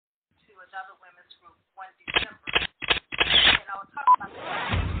another women's group one December, and I was talking about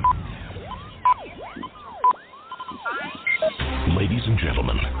Ladies and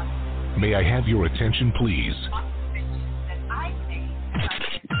gentlemen, may I have your attention, please?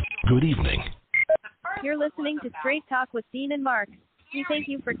 Good evening. You're listening to Straight Talk with Dean and Mark. We thank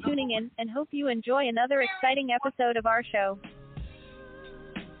you for tuning in and hope you enjoy another exciting episode of our show.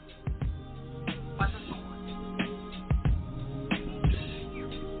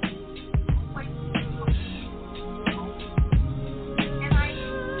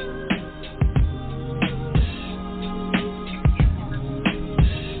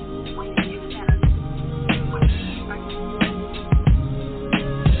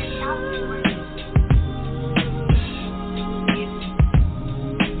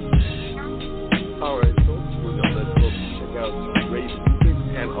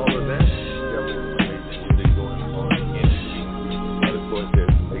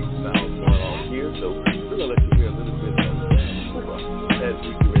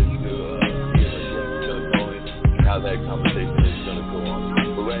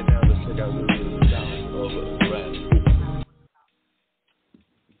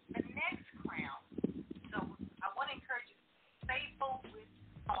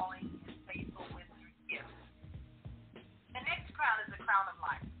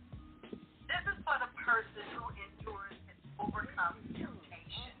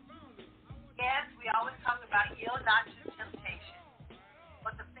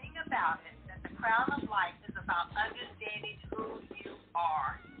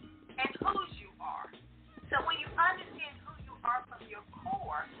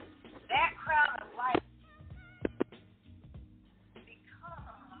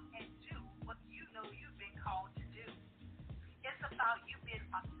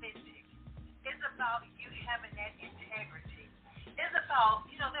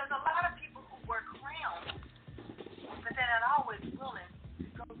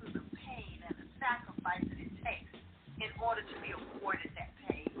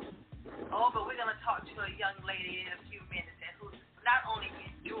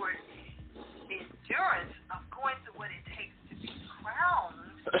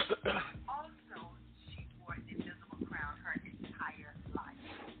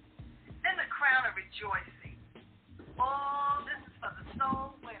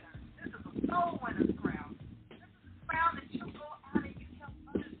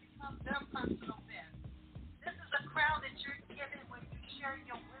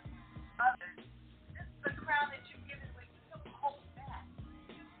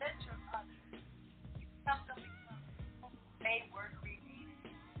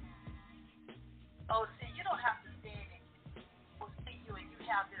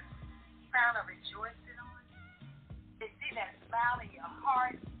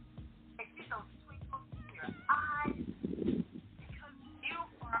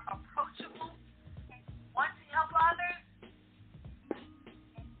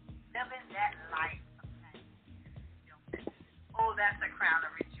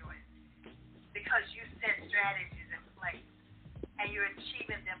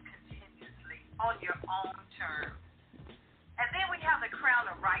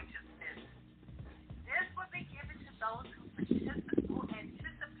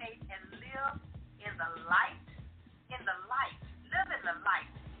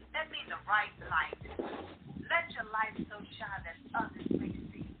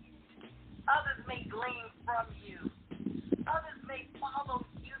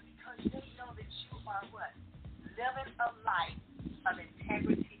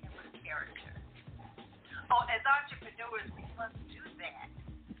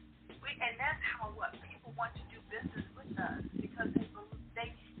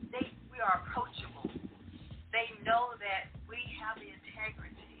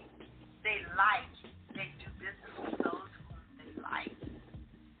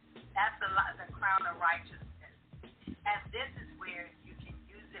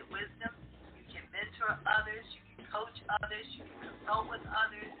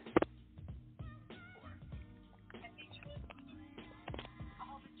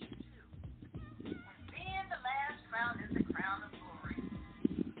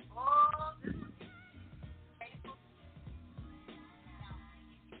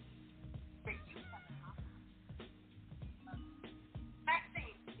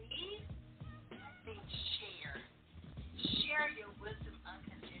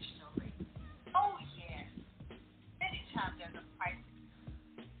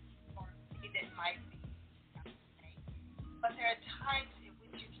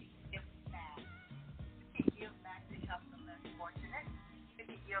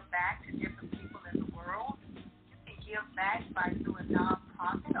 give back to different people in the world. You can give back by doing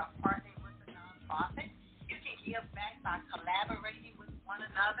nonprofit or partnering with a nonprofit. You can give back by collaborating with one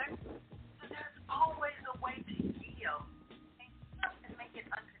another. So there's always a way to give. And you have to make it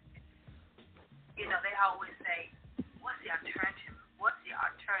unconditional. You know, they always say, what's the alternative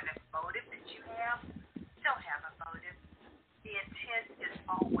motive that you have? You don't have a motive. The intent is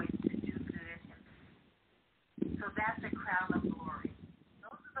always to do good. So that's a crown of glory.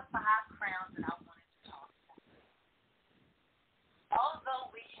 Those are the 5 crowns that I wanted to talk about.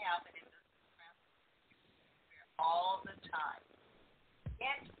 Although we have an invisible crown all the time,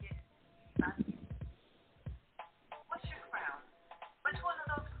 yet it is not you. What's your crown? Which one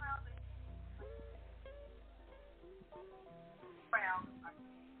of those crowns are you? Crowns are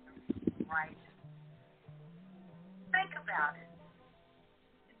right. Think about it.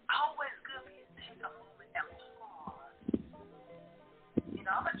 It's always good for you to take a moment and pause. You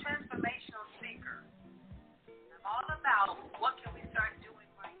know, I'm a transformational speaker. I'm all about what can we start doing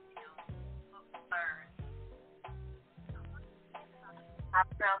right now. What we learn.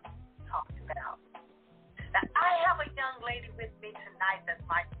 I've talked about. Now, I have a young lady with me tonight that's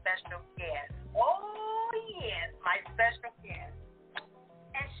my special guest. Oh, yes, my special guest.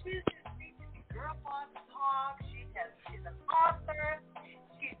 And she's just recently Girl Boss Talk. She's an author.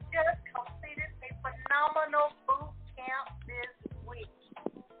 She just completed a phenomenal boot camp this week.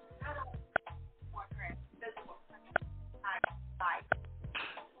 Not only for her physical life,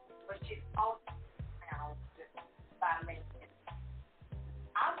 but she's also now by LinkedIn.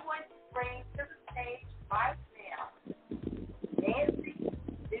 I'm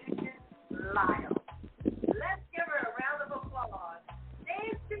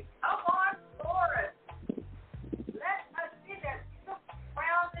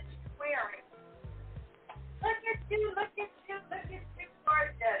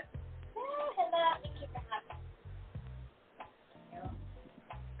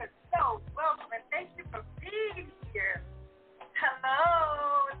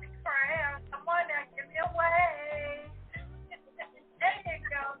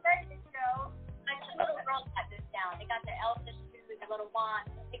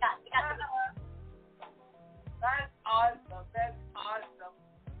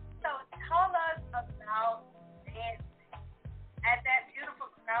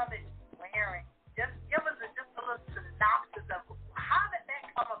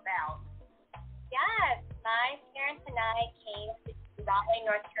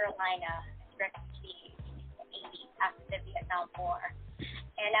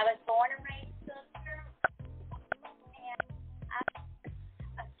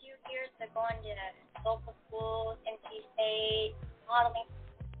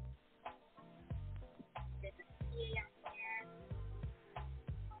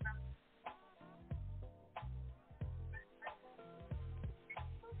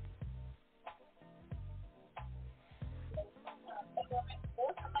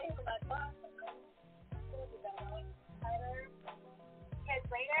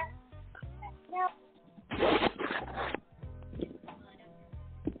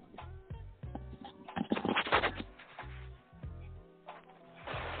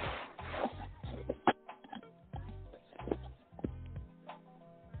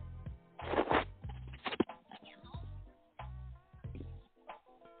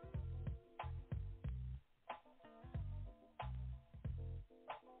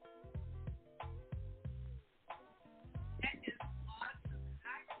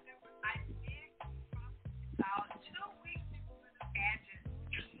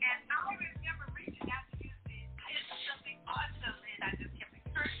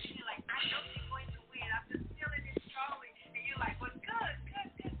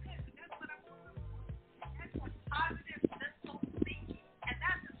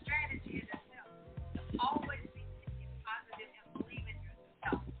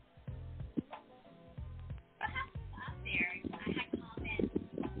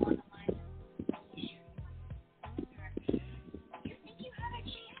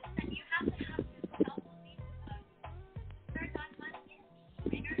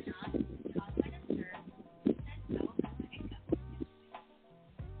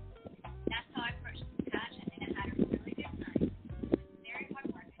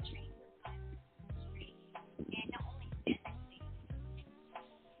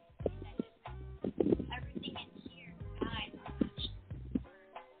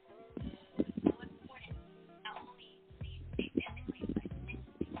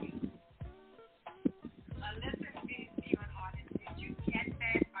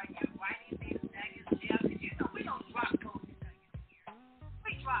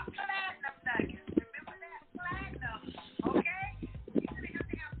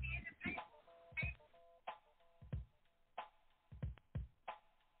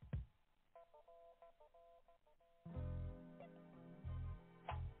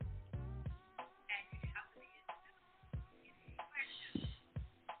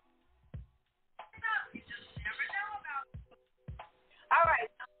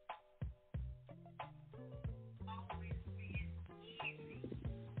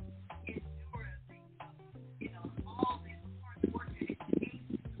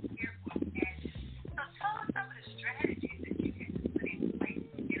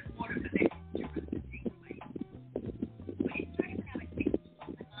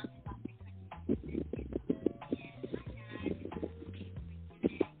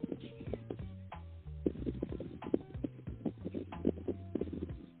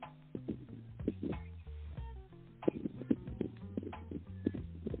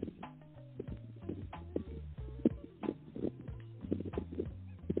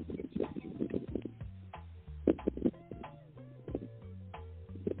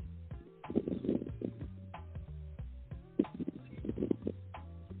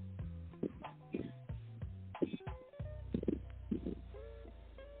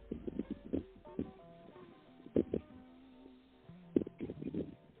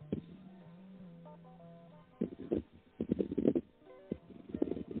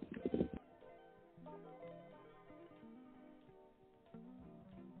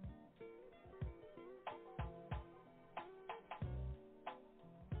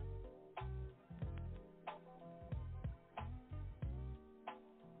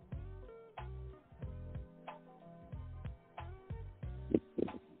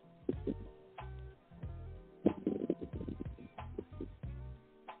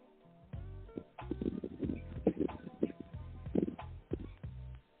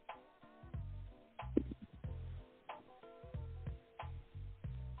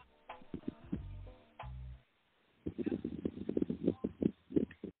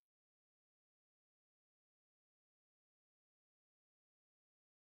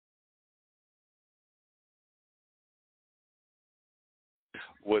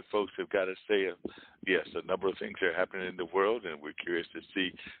what folks have got to say. Yes, a number of things are happening in the world, and we're curious to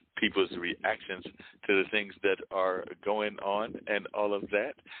see people's reactions to the things that are going on and all of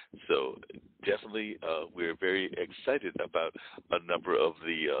that. So definitely we're very excited about a number of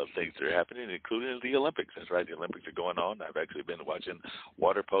the things that are happening, including the Olympics. That's right, the Olympics are going on. I've actually been watching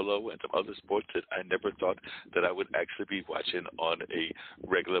water polo and some other sports that I never thought that I would actually be watching on a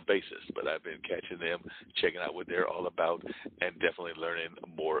regular basis. But I've been catching them, checking out what they're all about, and definitely learning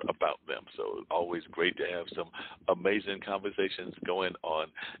more about them. So always great to have some amazing conversations going on,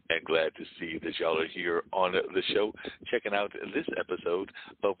 and glad to see that y'all are here on the show, checking out this episode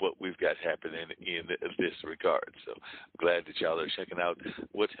of what we've got happening in this regard. So glad that y'all are checking out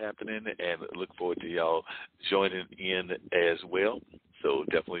what's happening, and look forward to y'all joining in as well. So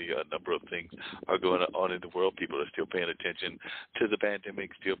definitely a number of things are going on in the world. People are still paying attention to the pandemic,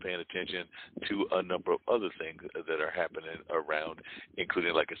 still paying attention to a number of other things that are happening around,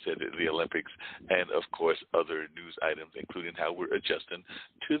 including, like I said, the Olympics, and, of course, other news items, including how we're adjusting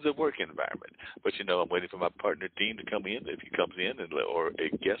to the work environment. But, I'm waiting for my partner, Dean, to come in. If he comes in, or a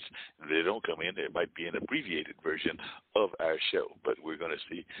guest, if they don't come in, it might be an abbreviated version of our show. But we're going to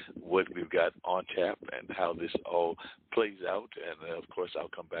see what we've got on tap and how this all plays out. And, of course, I'll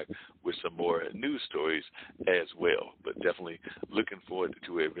come back with some more news stories as well. But definitely looking forward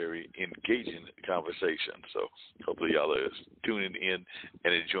to a very engaging conversation. So hopefully y'all are tuning in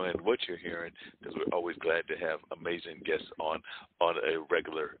and enjoying what you're hearing, because we're always glad to have amazing guests on a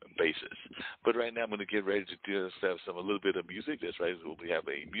regular basis. But right now I'm going to get ready to just have a little bit of music. That's right, we'll have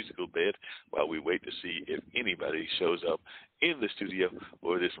a musical bed while we wait to see if anybody shows up in the studio,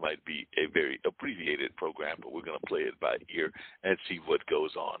 or this might be a very abbreviated program, but we're going to play it by ear and see what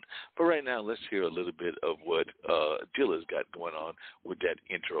goes on. But right now, let's hear a little bit of what Dilla's got going on with that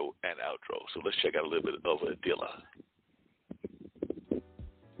intro and outro. So let's check out a little bit of Dilla.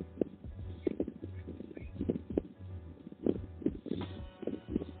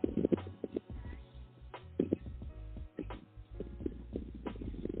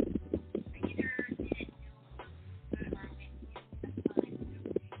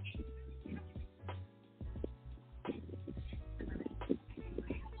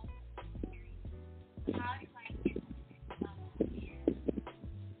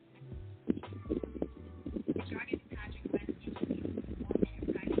 Started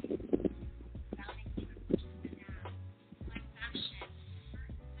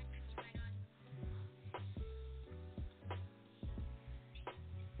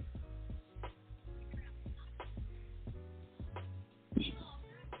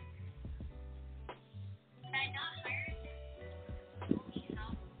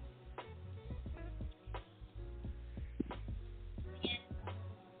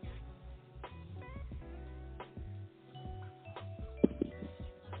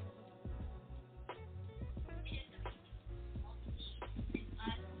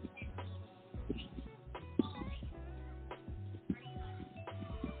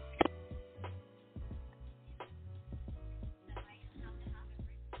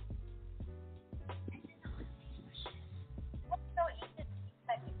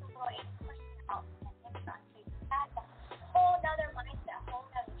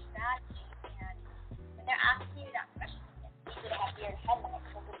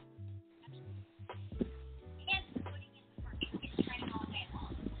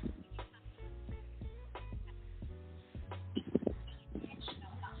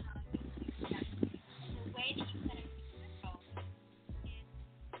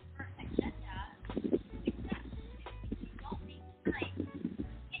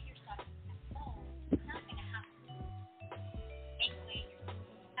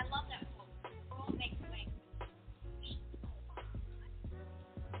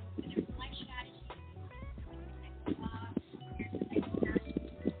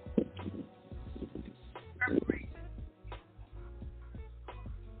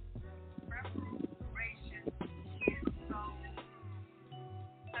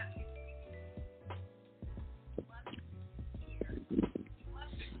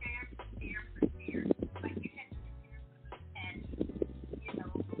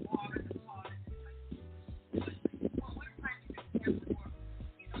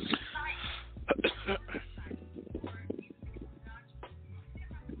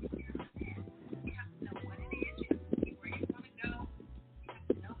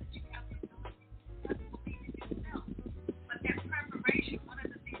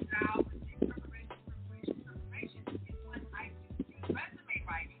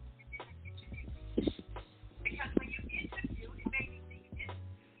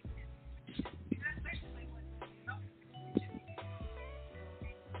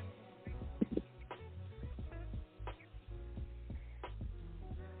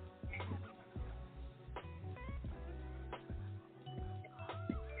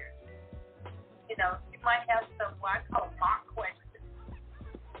you might have some what I call mock questions.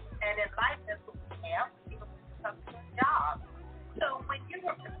 And in life, that's what we have, even when it comes to a job. So when you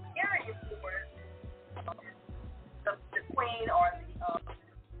were preparing for the queen or the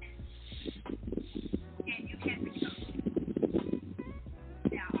you can become.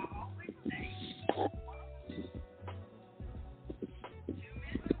 Now, I always say,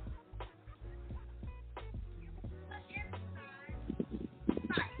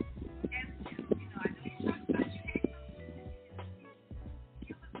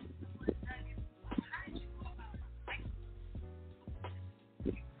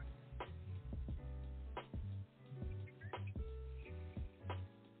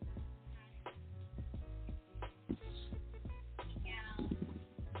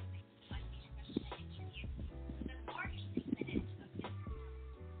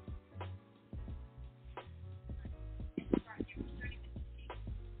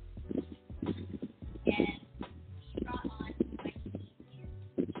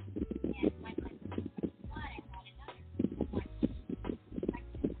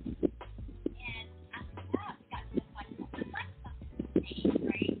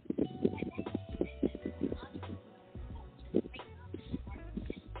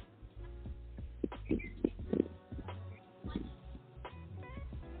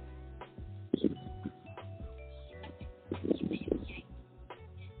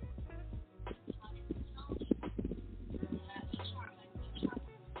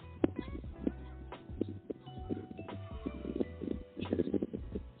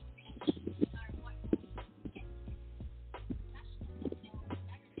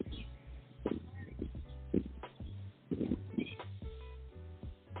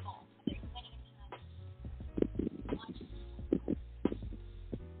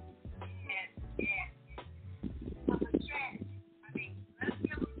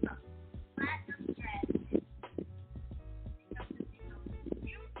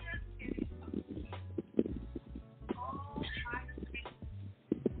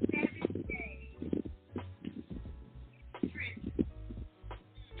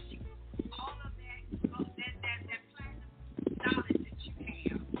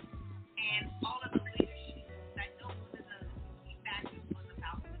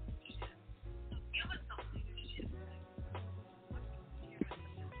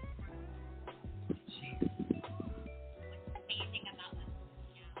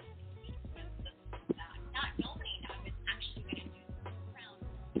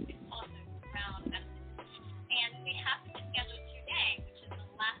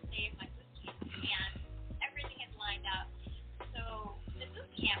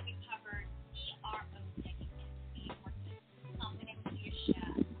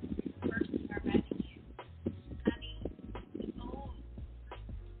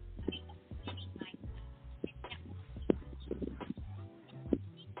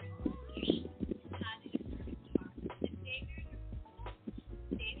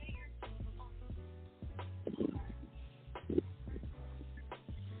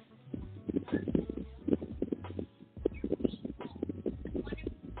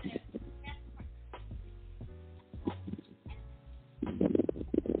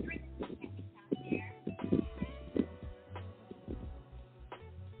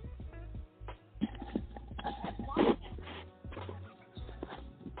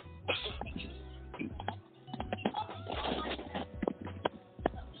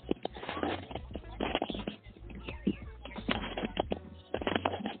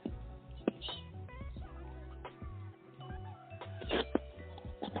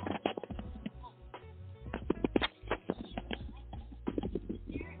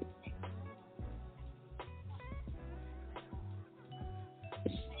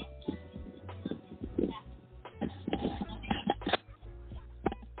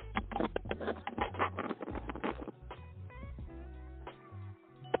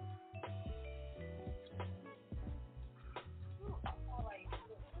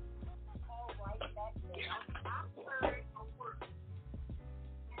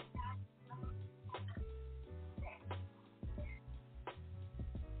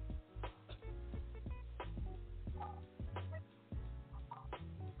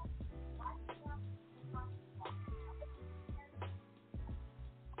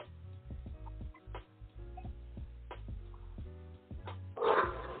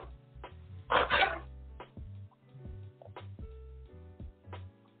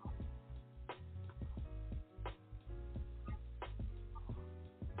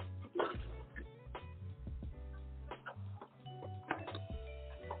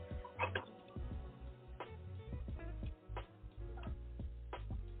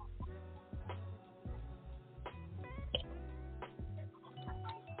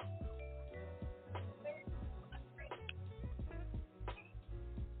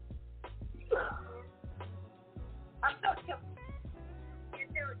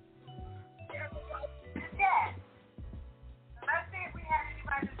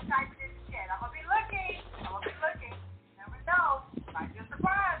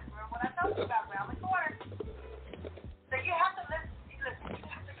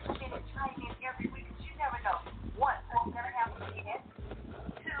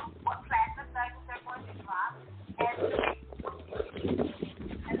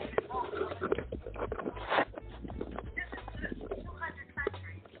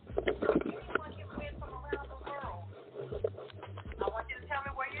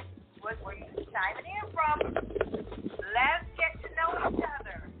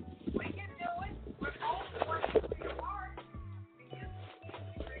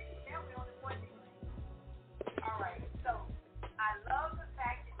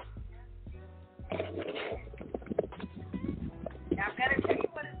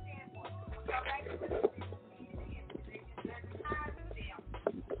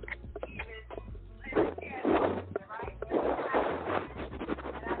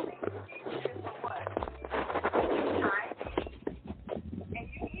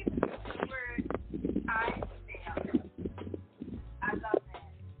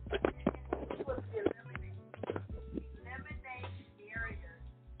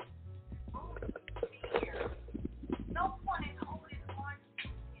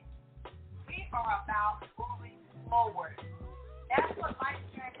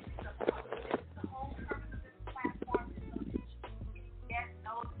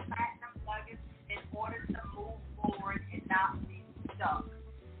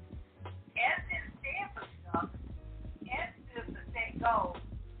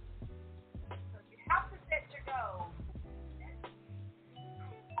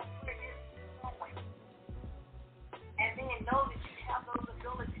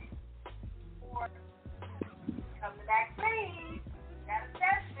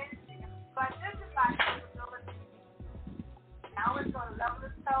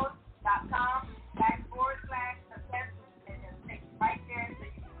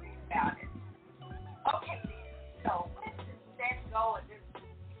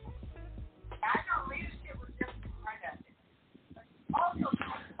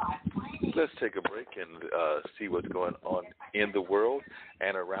 let's take a break and see what's going on in the world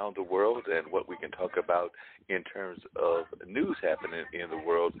and around the world and what we can talk about in terms of news happening in the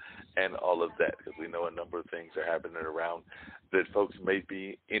world and all of that, because we know a number of things are happening around that folks may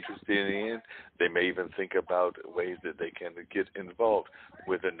be interested in. They may even think about ways that they can get involved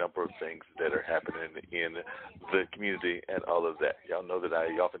with a number of things that are happening in the community and all of that. Y'all know that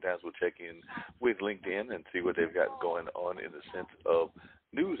I oftentimes will check in with LinkedIn and see what they've got going on in the sense of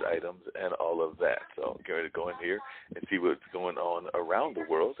news items and all of that. So I'm going to go in here and see what's going on around the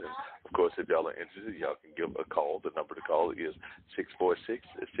world. And, of course, if y'all are interested, y'all can give a call. The number to call is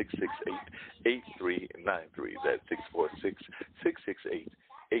 646-668-8393. That's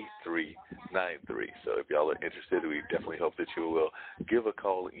 646-668-8393. So if y'all are interested, we definitely hope that you will give a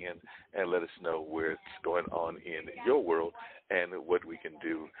call in and let us know where it's going on in your world and what we can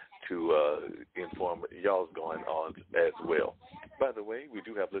do to inform y'all's going on as well. By the way, we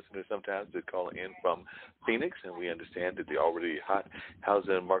do have listeners sometimes that call in from Phoenix, and we understand that the already hot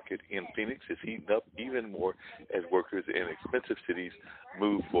housing market in Phoenix is heating up even more as workers in expensive cities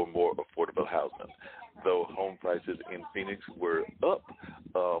move for more affordable housing. Though home prices in Phoenix were up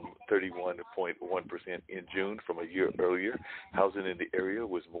 31.1% in June from a year earlier, housing in the area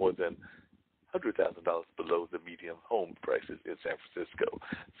was more than $100,000 below the median home prices in San Francisco.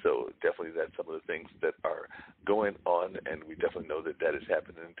 So definitely that's some of the things that are going on, and we definitely know that that is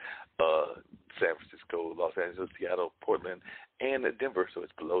happening San Francisco, Los Angeles, Seattle, Portland, and Denver. So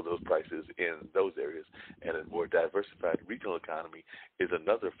it's below those prices in those areas. And a more diversified regional economy is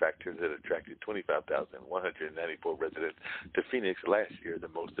another factor that attracted 25,194 residents to Phoenix last year, the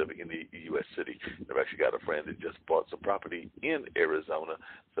most of any U.S. city. I've actually got a friend that just bought some property in Arizona,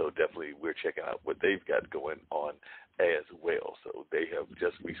 so definitely we're checking out what they've got going on as well. So they have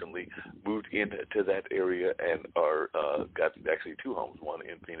just recently moved into that area and are got actually two homes, one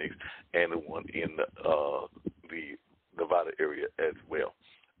in Phoenix and one in the Nevada area as well.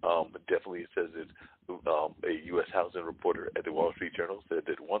 But definitely it says that a U.S. housing reporter at the Wall Street Journal said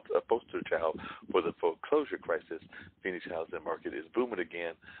that once a poster child for the foreclosure crisis, Phoenix housing market is booming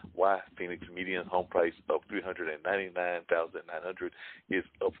again. Why? Phoenix median home price of $399,900 is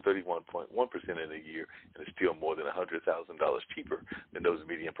up 31.1% in a year, and is still more than $100,000 cheaper than those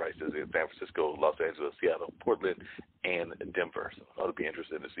median prices in San Francisco, Los Angeles, Seattle, Portland, and Denver. So it'll be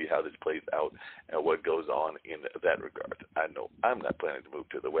interesting to see how this plays out and what goes on in that regard. I know I'm not planning to move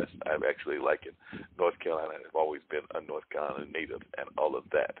to the West. I'm actually liking North Carolina. I've always been a North Carolina native and all of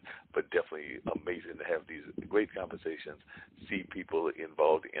that, but definitely amazing to have these great conversations, see people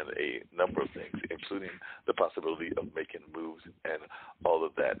involved in a number of things, including the possibility of making moves and all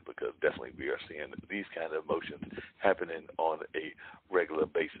of that, because definitely we are seeing these kind of motions happening on a regular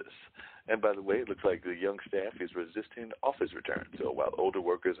basis. And by the way, it looks like the young staff is resisting office return. So while older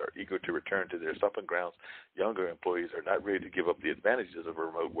workers are eager to return to their stomping grounds, younger employees are not ready to give up the advantages of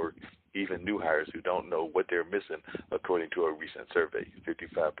remote work, even new hires who don't know what they're missing, according to a recent survey.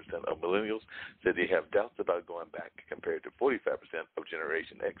 55% of millennials said they have doubts about going back, compared to 45% of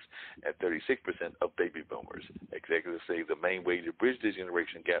Generation X and 36% of baby boomers. Executives say the main way to bridge the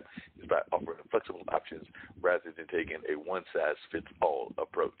generation gap is by offering flexible options rather than taking a one-size-fits-all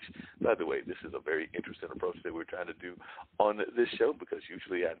approach. By the way, this is a very interesting approach that we're trying to do on this show, because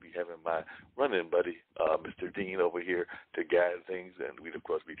usually I'd be having my run-in buddy, Mr. Dean, over here to guide things, and we'd, of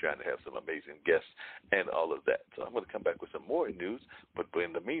course, be trying to have some amazing guests and all of that. So I'm going to come back with some more news, but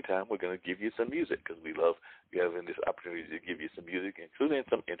in the meantime, we're going to give you some music, because we love having this opportunity to give you some music, including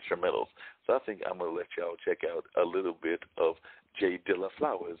some instrumentals. So I think I'm going to let y'all check out a little bit of J Dilla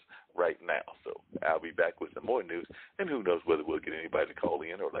Flowers right now. So I'll be back with some more news, and who knows whether we'll get anybody to call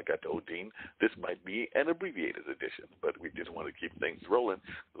in, or like I told Dean, this might be an abbreviated edition, but we just want to keep things rolling,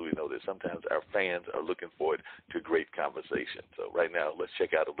 because we know that sometimes our fans are looking forward to great conversation. So right now, let's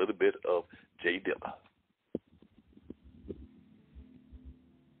check out a little bit of J Dilla.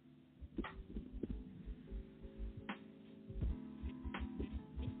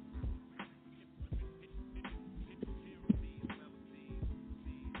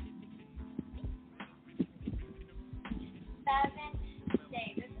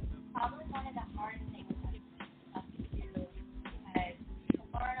 Days. This is probably one of the hardest things to do, because you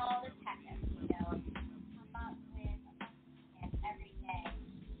learn all the techniques, come up with and every day.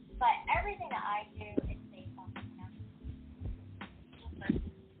 But everything that I do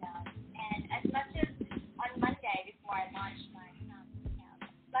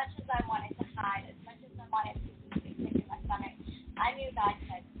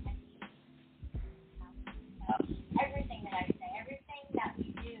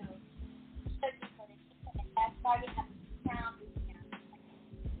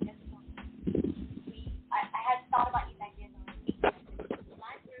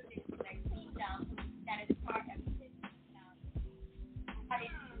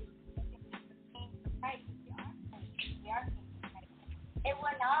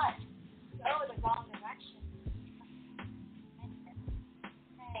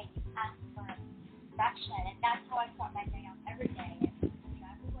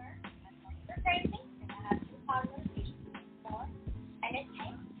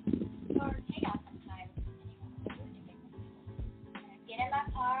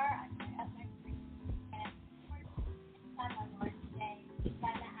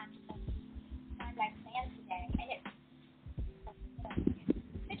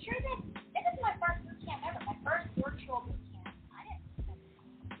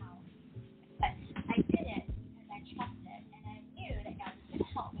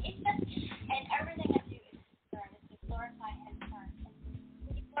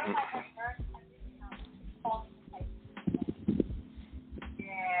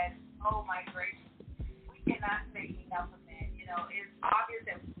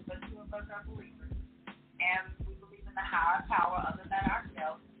are believers, and we believe in the higher power other than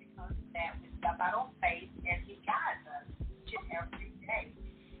ourselves. And because of that, we step out on faith, and He guides us each and every day.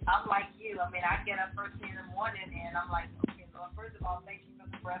 I'm like you. I mean, I get up first thing in the morning, and I'm like, okay, Lord, first of all, thank you for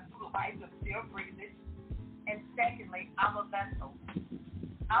the breath of life. I'm still breathing. And secondly, I'm a vessel.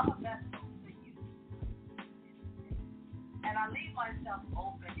 I'm a vessel for you. And I leave myself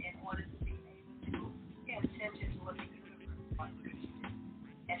open in order to be able to pay attention to what the universe wants me to do,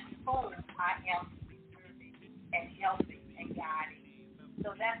 and whom I am serving and helping and guiding.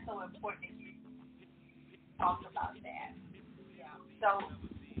 So that's so important that you talk about that. Yeah. So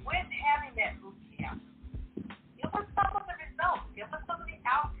with having that boot camp, give us some of the results. Give us some of the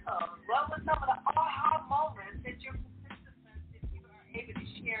outcomes. What were some of the aha moments that your participants, if you are able to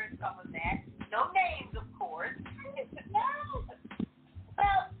share some of that? No names, of course. No.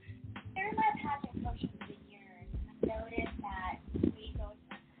 Well, through my pageant coaching for the years, I've noticed that we go to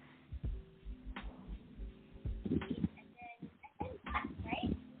and then back,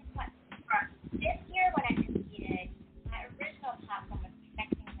 right? This year when I competed, my original platform was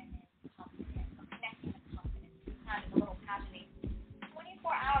connecting women with confidence, or connecting with confidence. It sounded a little pageant-y.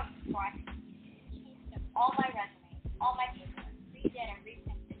 24 hours before I competed, I changed up all my resumes, all my paperwork, redid and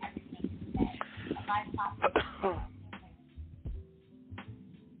reprinted everything that a live platform.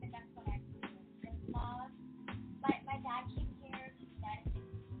 And that's when I grew in love. My dad came here to study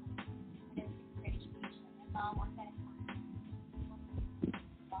education. My mom worked at a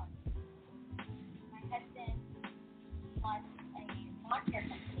my husband wants a lawn care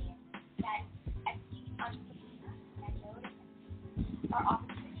company that I see entrepreneurs and I notice are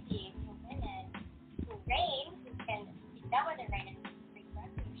opportunities for women who reign, who can be done with their reign and bring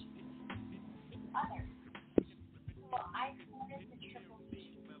revenue streams to others. So I started the Triple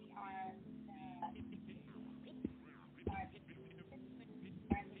C. We are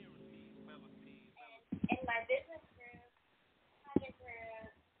in my business group, project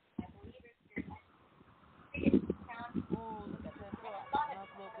group, my believers group,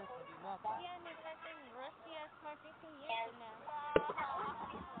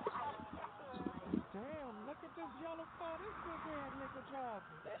 Damn, look at this yellow car. This big ass nigga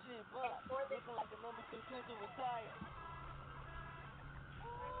driving. That shit bucks. Looking like a number 2 to retire.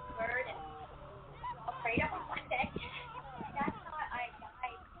 Word and I'll pray up on one day. That's how I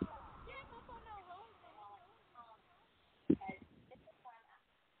guide.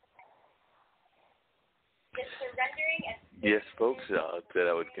 Just surrendering and Yes, folks, that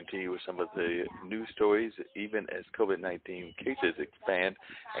I would continue with some of the news stories. Even as COVID-19 cases expand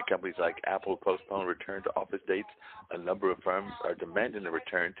and companies like Apple postpone return to office dates, a number of firms are demanding a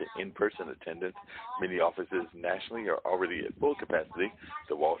return to in-person attendance. Many offices nationally are already at full capacity.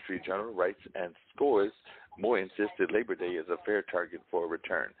 The Wall Street Journal writes, and scores more insisted Labor Day is a fair target for a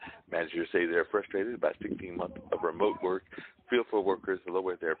return. Managers say they're frustrated by 16 months of remote work, feel for workers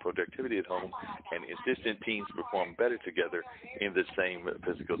lower their productivity at home, and insistent teams perform better together in the same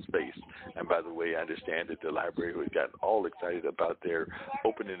physical space. And by the way, I understand that the library, who has gotten all excited about their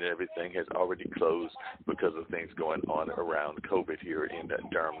opening and everything, has already closed because of things going on around COVID here in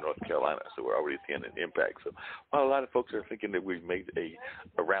Durham, North Carolina. So we're already seeing an impact. So while a lot of folks are thinking that we've made a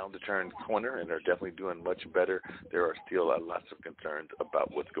around the turn corner and are definitely doing much better, there are still lots of concerns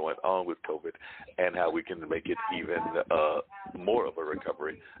about what's going on with COVID and how we can make it even more of a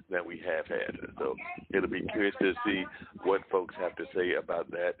recovery than we have had. So it'll be curious to see what folks have to say about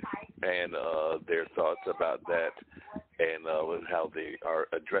that and their thoughts about that and how they are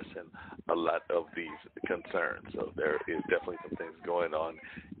addressing a lot of these concerns. So there is definitely some things going on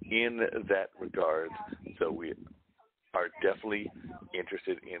in that regard. So we are definitely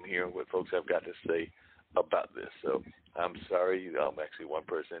interested in hearing what folks have got to say about this. So I'm sorry, actually one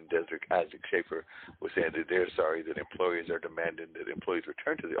person, Desrick Isaac Schaefer, was saying that they're sorry that employers are demanding that employees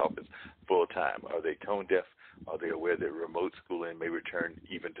return to the office full time. Are they tone deaf? Are they aware that remote schooling may return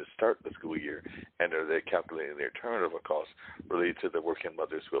even to start the school year? And are they calculating their turnover costs related to the working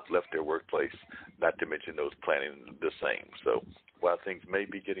mothers who have left their workplace, not to mention those planning the same? So while things may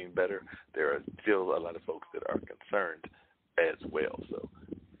be getting better, there are still a lot of folks that are concerned as well. So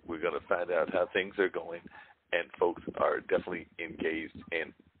we're going to find out how things are going, and folks are definitely engaged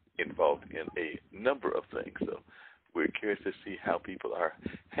and involved in a number of things. So we're curious to see how people are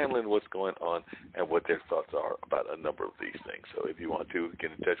handling what's going on and what their thoughts are about a number of these things. So if you want to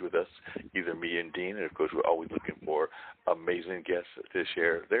get in touch with us, either me and Dean, and of course we're always looking for amazing guests to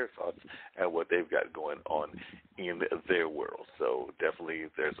share their thoughts and what they've got going on in their world. So definitely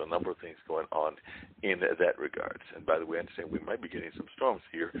there's a number of things going on in that regard. And by the way, I understand we might be getting some storms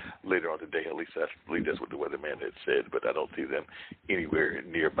here later on today. At least I believe that's what the weatherman had said, but I don't see them anywhere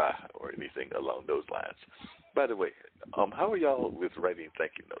nearby or anything along those lines. By the way, how are y'all with writing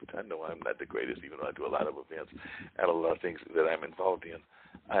thank you notes? I know I'm not the greatest, even though I do a lot of events and a lot of things that I'm involved in.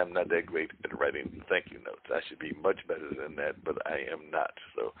 I am not that great at writing thank you notes. I should be much better than that, but I am not.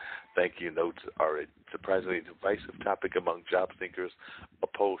 So thank you notes are a surprisingly divisive topic among job seekers. A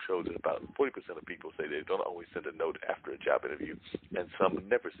poll shows that about 40% of people say they don't always send a note after a job interview, and some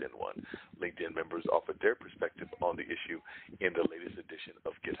never send one. LinkedIn members offered their perspective on the issue in the latest edition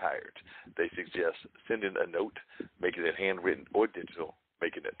of Get Hired. They suggest sending a note, making it handwritten or digital,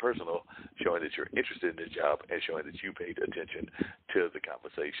 making it personal, showing that you're interested in the job, and showing that you paid attention to the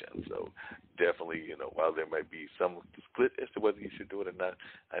conversation. So definitely, while there might be some split as to whether you should do it or not,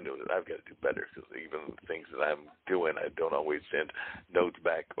 I know that I've got to do better, because even things that I'm doing, I don't always send notes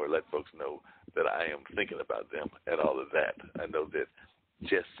back or let folks know that I am thinking about them and all of that. I know that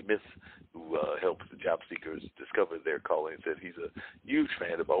Jess Smith, who helps the job seekers discover their calling, said he's a huge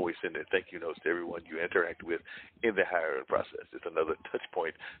fan of always sending thank you notes to everyone you interact with in the hiring process. It's another touch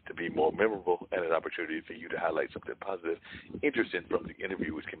point to be more memorable and an opportunity for you to highlight something positive, interesting from the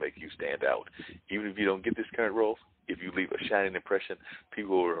interview, which can make you stand out. Even if you don't get this current role, if you leave a shining impression,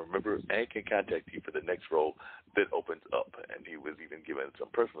 people will remember and can contact you for the next role that opens up. And he was even given some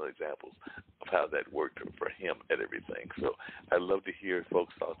personal examples of how that worked for him and everything. So I'd love to hear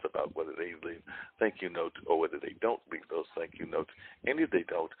folks' thoughts about whether they leave thank you notes or whether they don't leave those thank you notes. And if they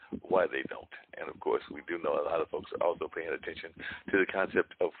don't, why they don't. And, of course, we do know a lot of folks are also paying attention to the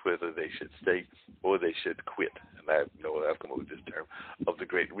concept of whether they should stay or they should quit. And I know I've come up with this term of the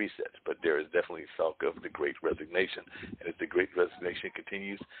Great Reset, but there is definitely talk of the Great Resignation. And if the Great Resignation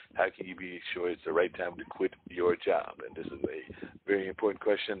continues, how can you be sure it's the right time to quit your job? And this is a very important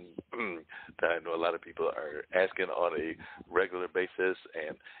question that I know a lot of people are asking on a regular basis.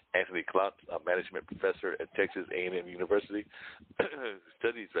 And Anthony Klotz, a management professor at Texas A&M University, who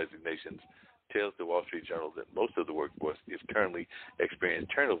studies resignations, tells the Wall Street Journal that most of the workforce is currently experiencing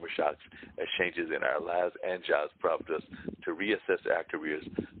turnover shocks as changes in our lives and jobs prompt us to reassess our careers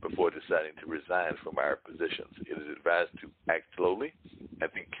before deciding to resign from our positions. It is advised to act slowly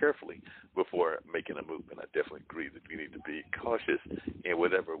and think carefully before making a move. And I definitely agree that we need to be cautious in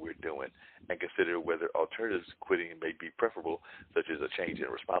whatever we're doing and consider whether alternatives to quitting may be preferable, such as a change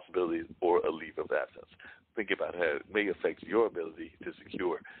in responsibilities or a leave of absence. Think about how it may affect your ability to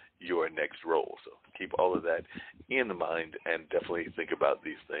secure your next role. So keep all of that in mind and definitely think about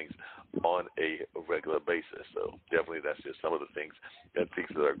these things on a regular basis. So definitely that's just some of the things that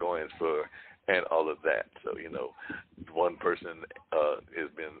people are going for and all of that. So, one person has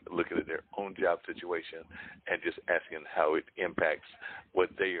been looking at their own job situation and just asking how it impacts what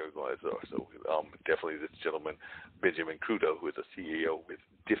they are going through. So definitely this gentleman, Benjamin Crudo, who is a CEO with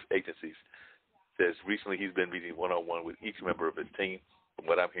Diff Agencies, says recently he's been meeting one-on-one with each member of his team. From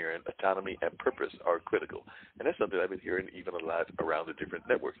what I'm hearing, autonomy and purpose are critical. And that's something I've been hearing even a lot around the different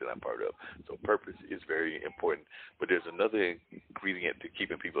networks that I'm part of. So purpose is very important. But there's another ingredient to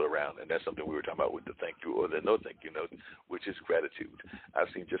keeping people around, and that's something we were talking about with the thank you or the no thank you note, which is gratitude.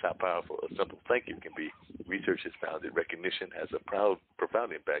 I've seen just how powerful a simple thank you can be. Research has found that recognition has a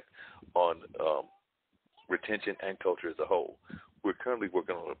profound impact on retention and culture as a whole. We're currently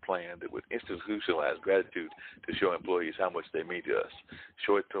working on a plan that would institutionalize gratitude to show employees how much they mean to us.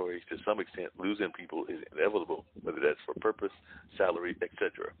 Short stories, to some extent, losing people is inevitable, whether that's for purpose, salary,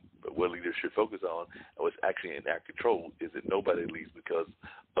 etc. But what leaders should focus on and what's actually in our control is that nobody leaves because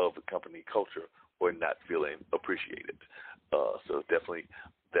of the company culture or not feeling appreciated. So definitely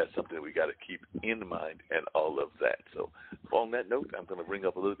that's something we got to keep in mind and all of that. So on that note, I'm going to bring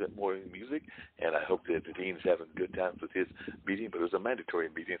up a little bit more music, and I hope that the dean is having good times with his meeting, but it was a mandatory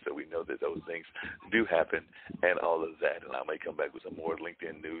meeting, so we know that those things do happen and all of that, and I may come back with some more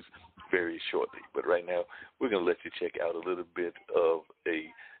LinkedIn news very shortly. But right now, we're going to let you check out a little bit of a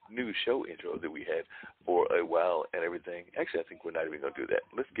new show intro that we had for a while and everything. Actually, I think we're not even going to do that.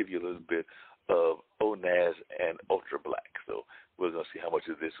 Let's give you a little bit of Onaz and Ultra Black. So we're going to see how much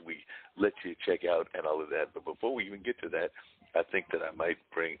of this we let you check out and all of that. But before we even get to that, I think that I might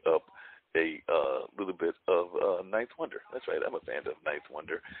bring up a little bit of Ninth Wonder. That's right, I'm a fan of Ninth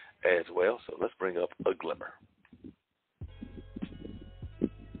Wonder as well. So let's bring up A Glimmer.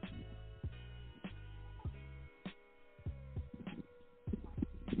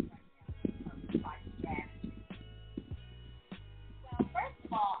 Well, first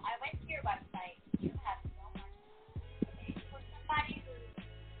of all, I went to your website. You have so much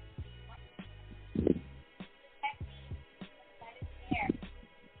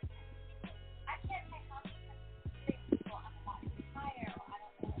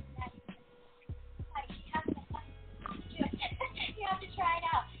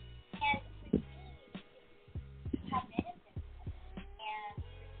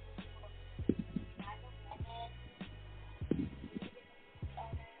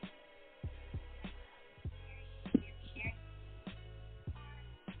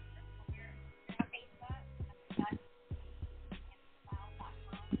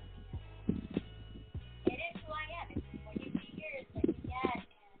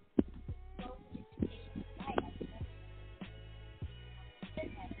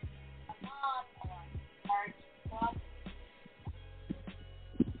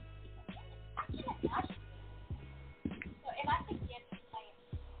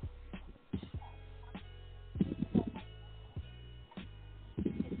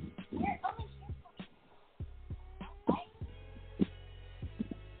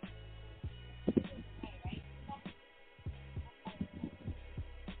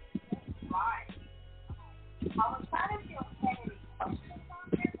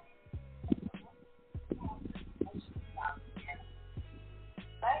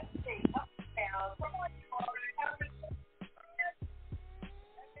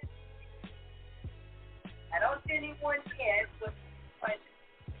everyone in with questions.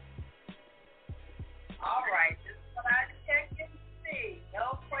 All right, this is what I checked and see.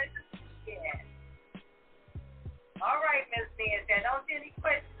 No questions yet. All right, Ms. Nancy, don't see any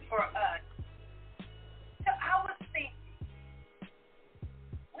questions for us. So I was thinking,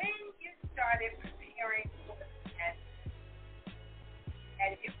 when you started preparing for the test,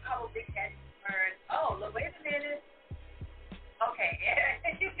 and you probably had heard, oh, look, wait a minute. Okay,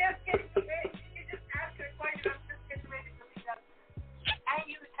 you just asked a question, I'm just getting ready to leave up. And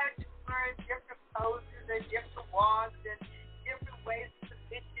you had to learn different poses and different walks and different ways to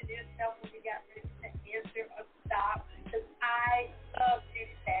position yourself when you got ready to answer or stop. Because I love this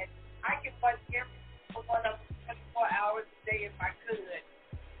test. I can watch every one of them 24 hours a day if I could.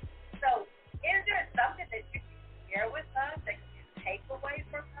 So, is there something that you can share with us that you can take away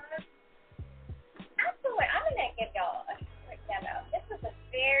from us? Absolutely. I'm going to give y'all a quick demo. This was the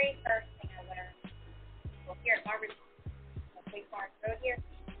very first thing I learned here at Margaret, Big Farm Road here.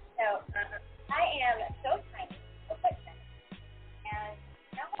 So, I am so tiny, so quick step. And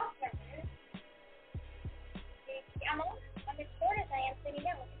I'm walking around. I'm as short as I am sitting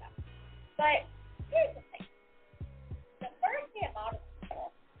down with you guys. But here's the thing. The first thing about it,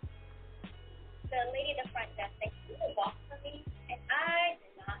 the lady at the front desk said, "Can you walk for me?" And I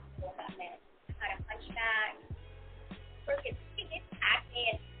did not know what that meant. I kind of punched back. First, she did attack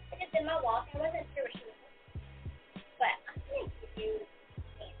me, and I just did my walk. I wasn't sure what she was doing. But I'm going to give you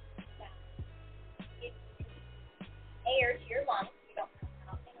it's air to your lungs. You don't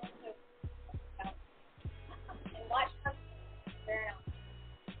have to and watch her burn on.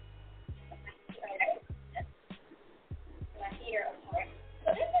 My feet are apart.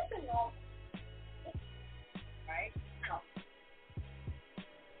 So this is the normal. Right? Now,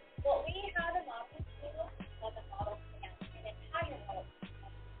 what we have a model table was a model scan, an entire model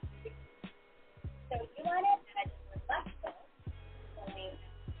scan. So you want to touch your left foot going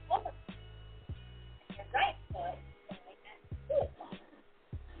over, and your right foot going at suicide.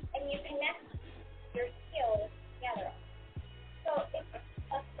 And you connect your heels together. So if a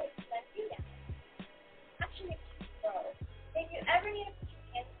foot lets you down, actually throw. If you ever need to put your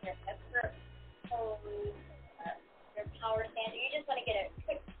hands in your hips for pose or your power stand, or you just want to get a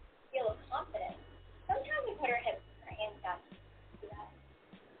quick feel of confidence, sometimes we put our hips and our hands down to do that.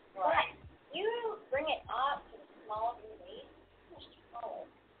 Right. But you bring it up to the small of your waist, much taller.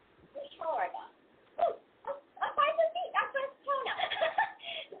 Much taller I got. Ooh, I'm 5 feet. I'm 5 feet tall now.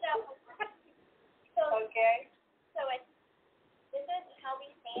 So Okay. So this is how we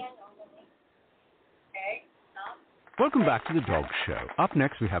stand normally. Okay. Welcome back to the Dog Show. Up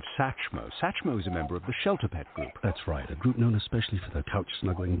next, we have Satchmo. Satchmo is a member of the Shelter Pet Group. That's right, a group known especially for their couch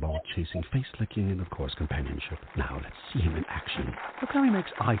snuggling, ball chasing, face licking, and of course companionship. Now let's see him in action. Look how he makes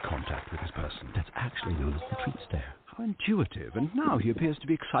eye contact with his person. That's actually known as the treat stare. How intuitive, and now he appears to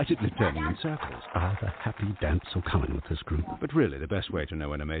be excitedly turning in circles. Ah, the happy dance will come in with this group. But really, the best way to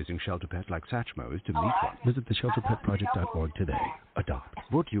know an amazing shelter pet like Satchmo is to meet one. Visit theshelterpetproject.org today. Adopt.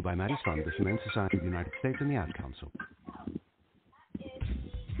 Brought to you by Maddie Son, the Humane Society of the United States, and the Ad Council.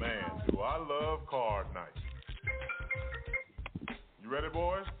 Man, do I love card night. You ready,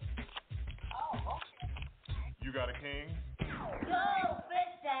 boys? You got a king? Go,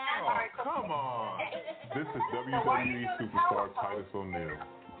 bitch, Dad. Oh, come on. This is WWE superstar Titus O'Neil.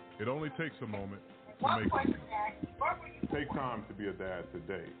 It only takes a moment to make a moment. Take time to be a dad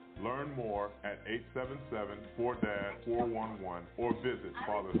today. Learn more at 877-4DAD-411 or visit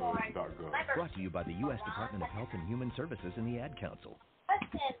fatherhood.gov. Brought to you by the U.S. Department of Health and Human Services and the Ad Council.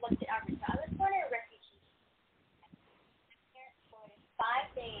 Husband looked at Africa. I was born in a refugee.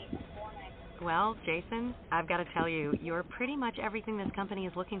 5 days, 4 nights. Well, Jason, I've got to tell you, you're pretty much everything this company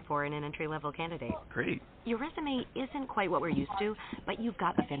is looking for in an entry-level candidate. Great. Your resume isn't quite what we're used to, but you've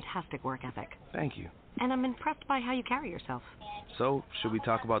got a fantastic work ethic. Thank you. And I'm impressed by how you carry yourself. So, should we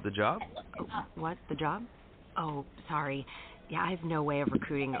talk about the job? Oh, what? The job? Oh, sorry. Yeah, I have no way of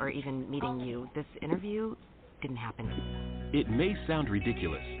recruiting or even meeting you. This interview didn't happen. It may sound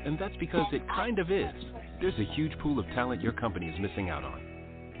ridiculous, and that's because it kind of is. There's a huge pool of talent your company is missing out on.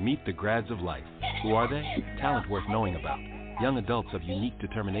 Meet the Grads of Life. Who are they? Talent worth knowing about. Young adults of unique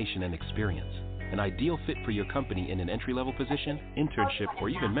determination and experience. An ideal fit for your company in an entry-level position, internship, or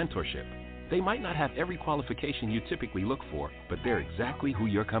even mentorship. They might not have every qualification you typically look for, but they're exactly who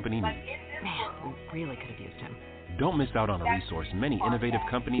your company needs. Man, we really could have used him. Don't miss out on a resource many innovative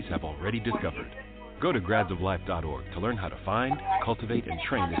companies have already discovered. Go to gradsoflife.org to learn how to find, cultivate, and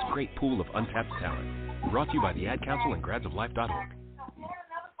train this great pool of untapped talent. Brought to you by the Ad Council and gradsoflife.org.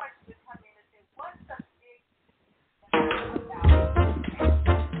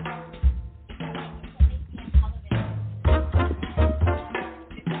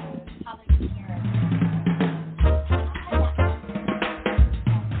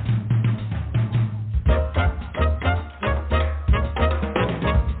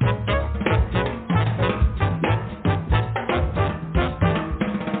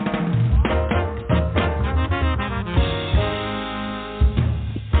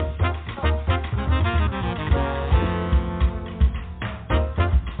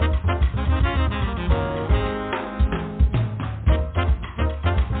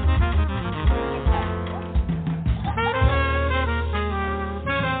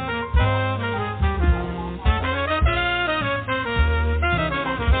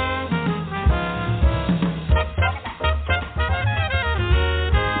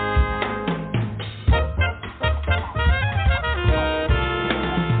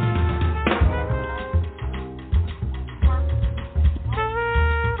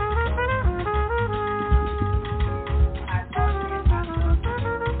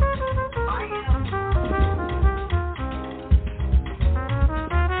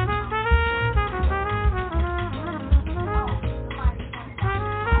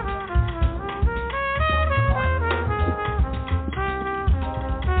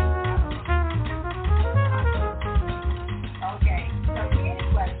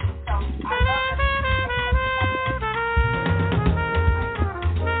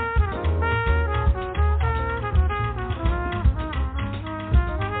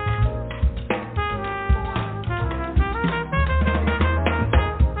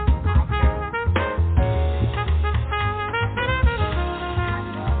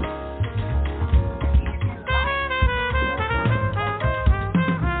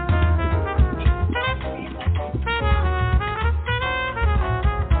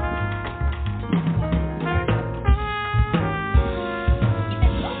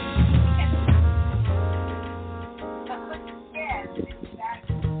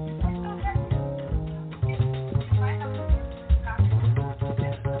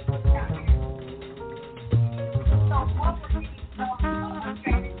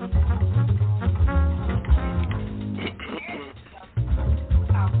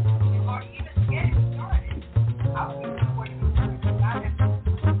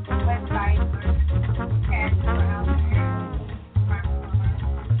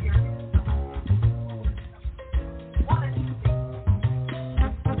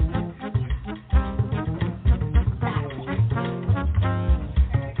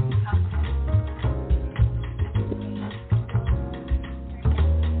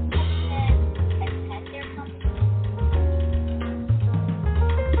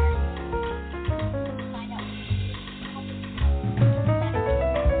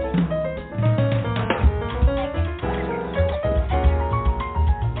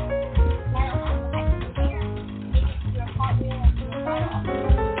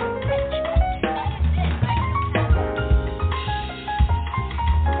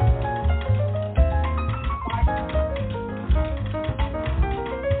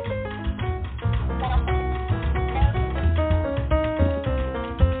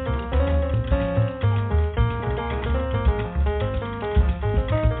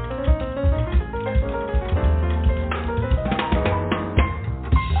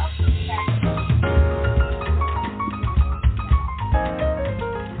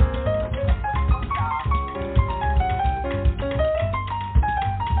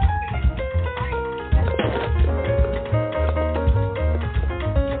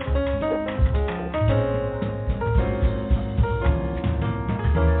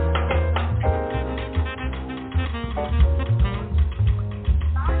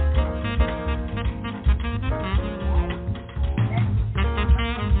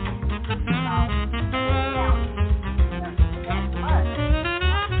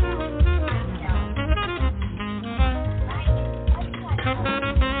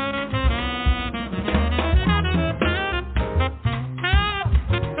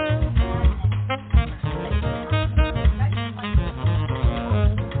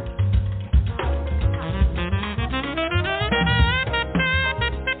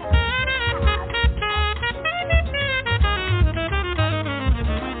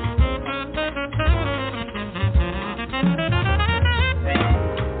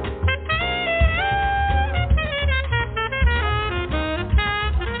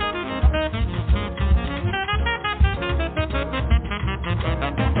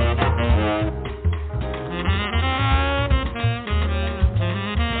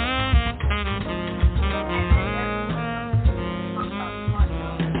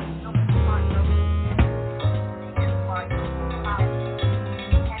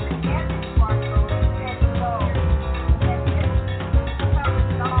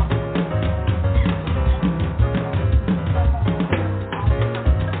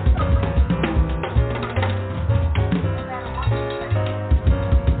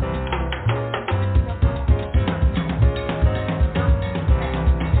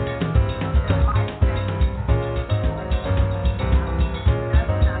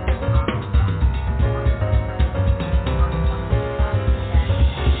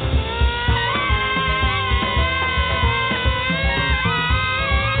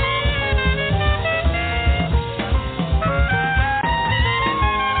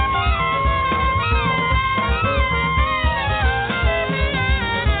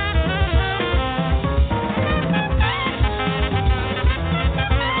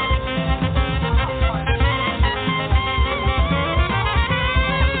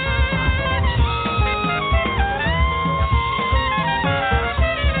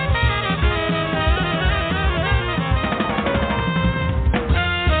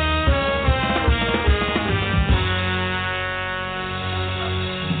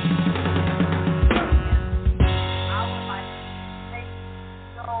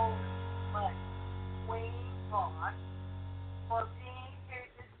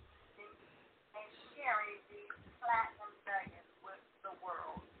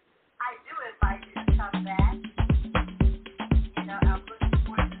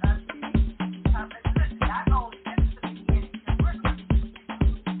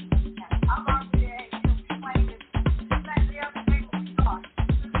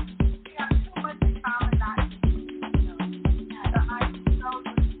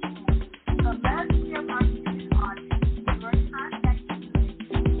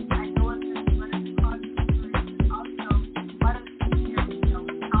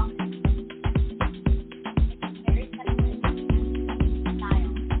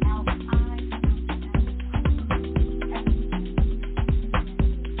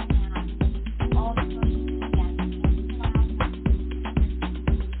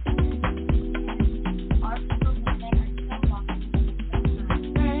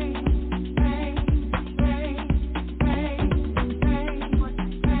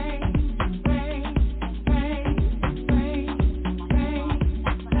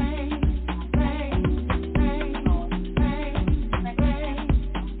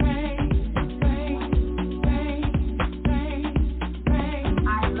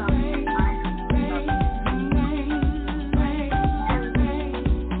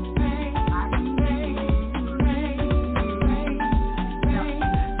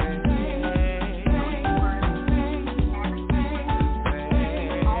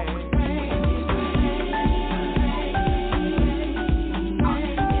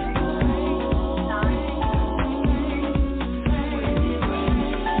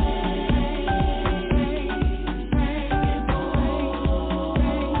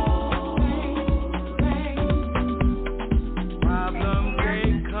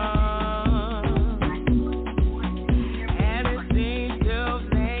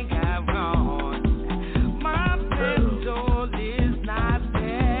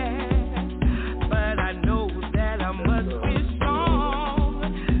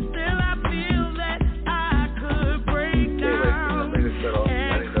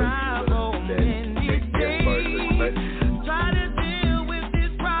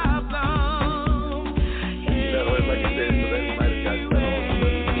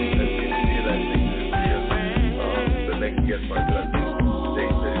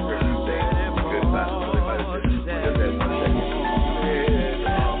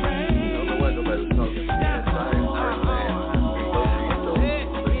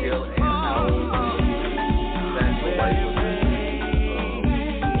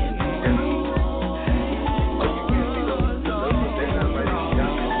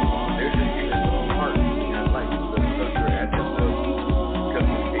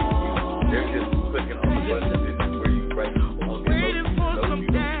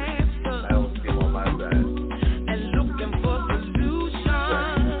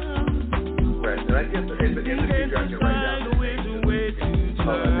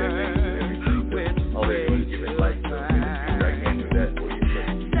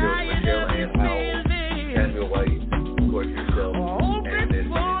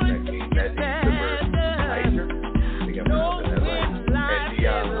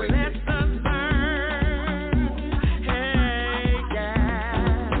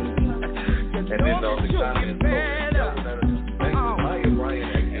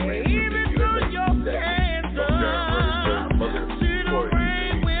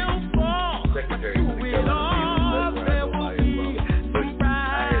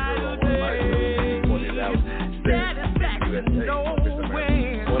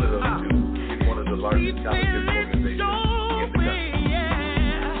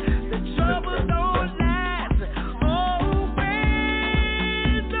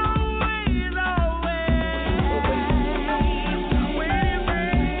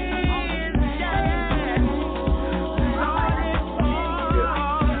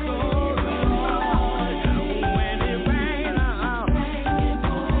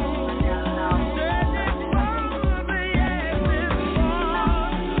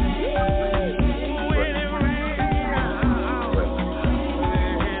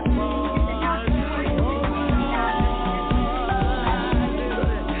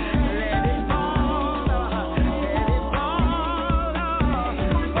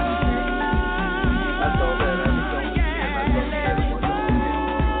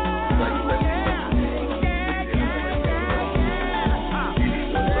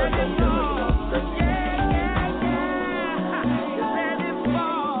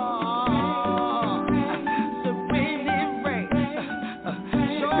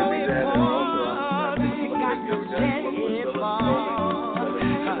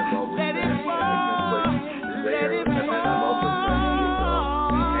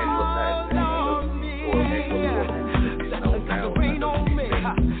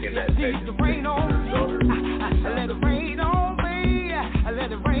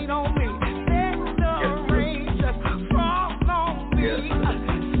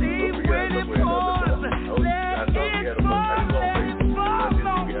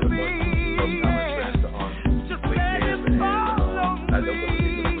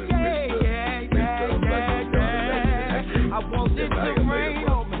 rain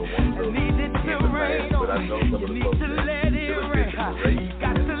on me. I need it to rain on me. You need to let it rain. You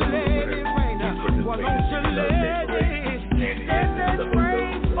got to let it rain. Why don't you let it? Let that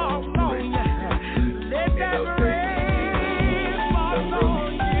rain fall on you. Let that rain fall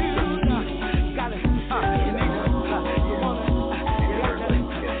on you. Got it.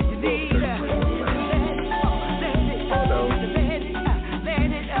 You need it. You want it. You need it.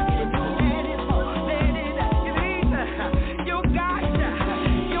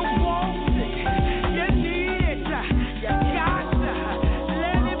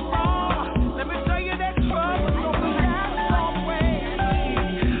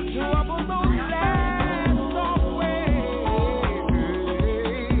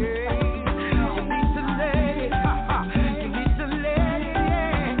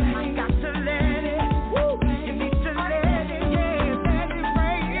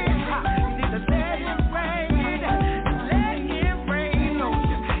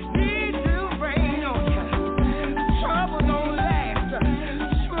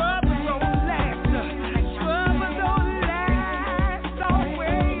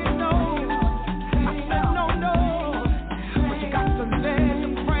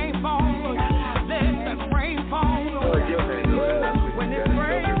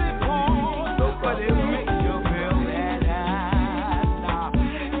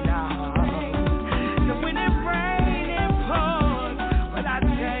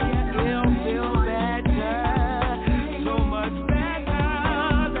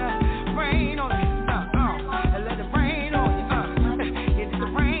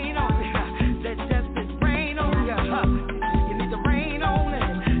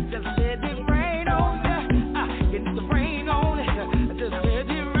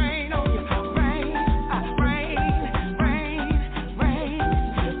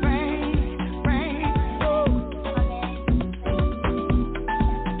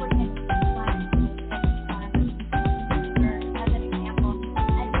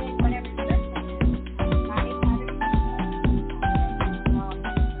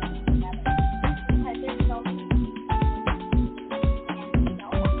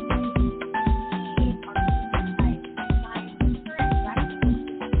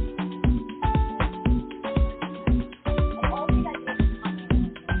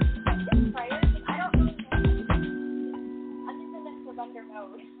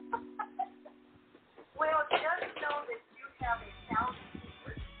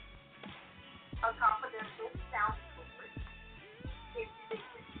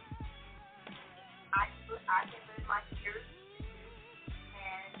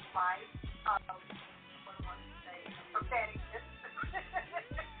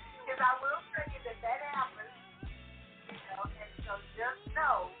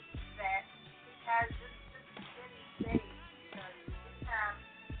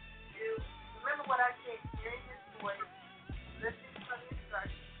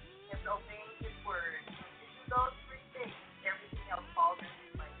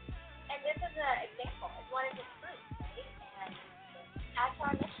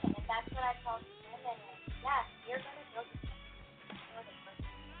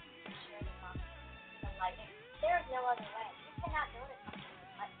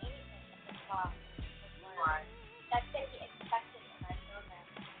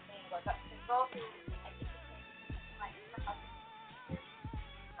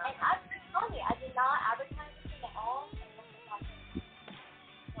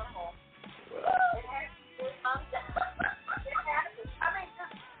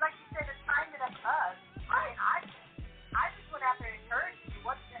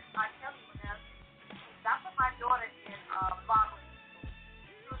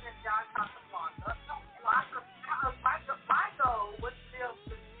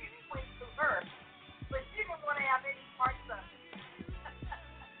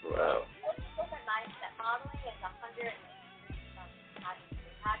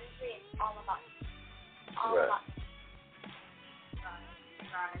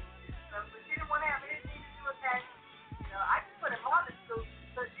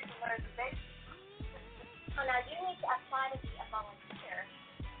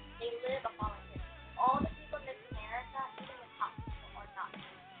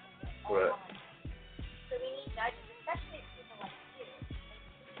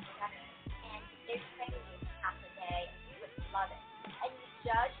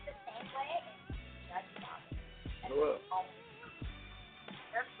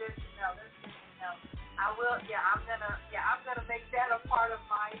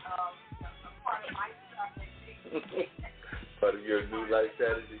 Part of your new life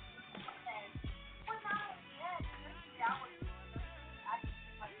strategy.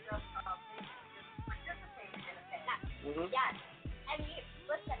 Yes. And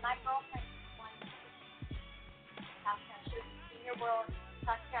listen, my girlfriend won South Carolina. She was in Senior World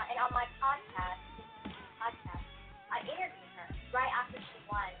South Carolina. And on my podcast, I interviewed her right after she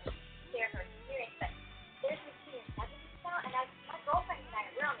won. She shared her experience. But there's this senior 70s now, and my girlfriend and I,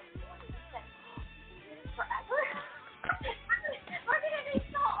 we're on the phone, and we said, oh, you can do this forever? We're going to be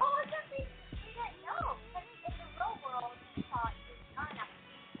so old that we didn't know. Because in the real world, we thought it was not enough.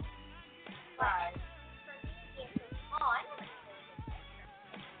 Right. For me, being so small, I never knew there was a picture.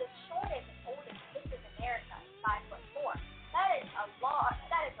 The shortest and oldest Miss America is 5'4".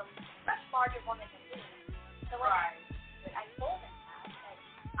 That is a much larger woman than me. So when I told him that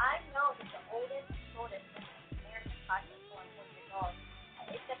I know that the oldest and shortest Miss America is 5'4" and 4 years old.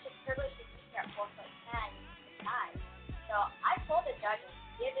 It's such a privilege to be here at 4'10" guys. So I told the judges,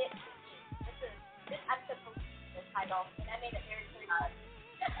 give it to me. I'm supposed to be the title, and I made it very clear. You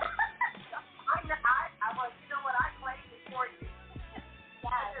know what, I claimed it for you.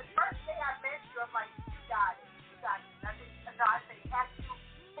 Yeah. The first day I met you, I'm like, you got it. I said,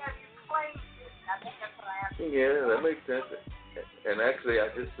 have you claimed it? I think that's what I asked. Yeah, that makes sense. And actually,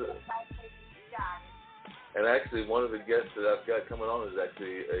 one of the guests that I've got coming on is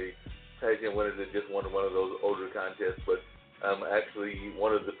actually a pageant winner that just won one of those older contests, but actually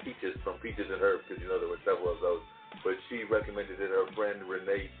one of the Peaches from Peaches and Herb, because there were several of those. But she recommended that her friend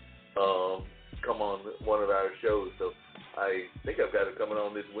Renee come on one of our shows, so I think I've got her coming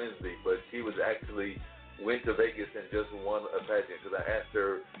on this Wednesday. But she went to Vegas and just won a pageant, because I asked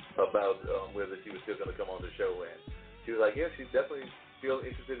her about whether she was still going to come on the show, and she was like, yeah, she's definitely still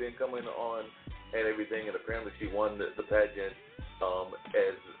interested in coming on and everything, and apparently she won the pageant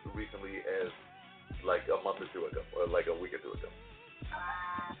as recently as like a month or two ago, or like a week or two ago.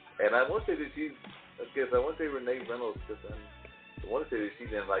 And I want to say that I want to say Renee Reynolds, because I want to say that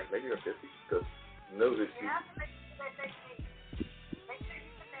she's in like maybe her 50s, because know that she. You have to make sure that they meet. Make sure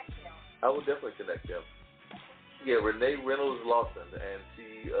you connect them. I will definitely connect them. Yeah, Renee Reynolds Lawson, and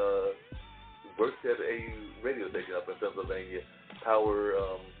she works at a radio station up in Pennsylvania, Power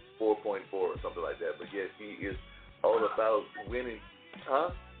 4.4 or something like that. But yeah, she is all about winning.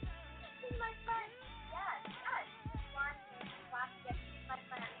 Huh? She's my friend. Yes. She's one last year. She's my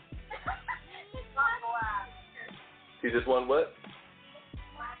friend. She's one. She just won what?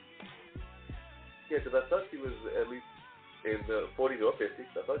 Yeah, because I thought she was at least in the 40s or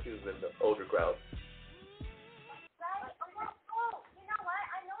 50s. I thought she was in the older crowd. Right? Oh, you know what?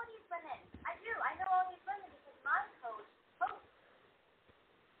 I know these women. I do. I know all these women because my coach coached.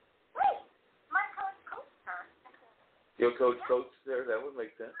 Wait, my coach coached her. Your coach coached her? That would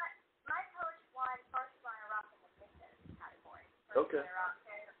make sense. My coach won first runner-up in the fitness category. Okay.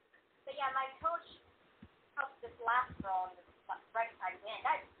 But yeah, my coach helped this last girl in the right side win.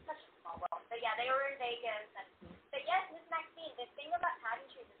 That's such a small world. But yeah, they were in Vegas. But yes, Miss Maxine, the thing about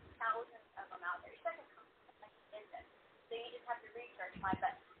pageantry is there's thousands of them out there. It's like a business. So you just have to research mine.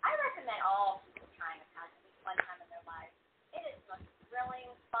 But I recommend all people trying a pageant at least one time in their life. It is the most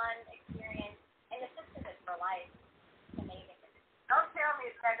thrilling, fun experience. And the system is for life. It's amazing. Don't tell me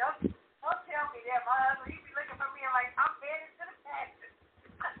that. Don't tell me that. My husband, he be looking for me and like, I'm headed to the pageant.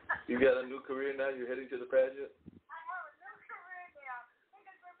 You got a new career now? You're heading to the pageant? I have a new career now.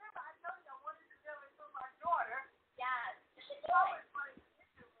 Because remember, I told you I wanted to do it for my daughter. Yes. She always wanted to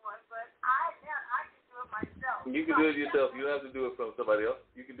do one, but I can do it myself. You can do it yourself. You don't have to do it from somebody else.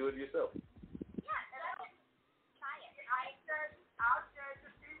 You can do it yourself. Yeah, and I will try it. I'll judge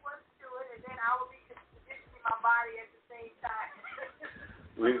if she wants to do it, and then I will be conditioning my body at the same time.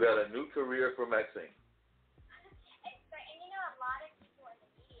 We've got a new career for Maxine. And you know, a lot of people in the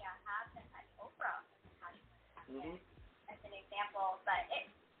media have been like Oprah as an example, but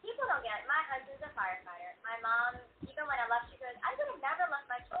people don't get it. My husband's a firefighter. My mom, even when I left, she goes, I would have never left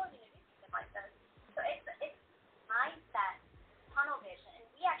my children to do something like this. So it's mindset, tunnel vision, and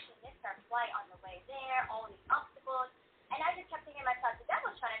we actually missed our flight on the way there, all these obstacles, and I just kept thinking to myself, the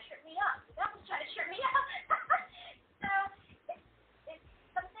devil's trying to trip me up. The devil's trying to trip me up. So it's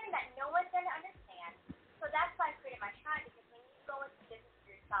something that no one's going to understand. So that's why I created my tribe, because when you go into business for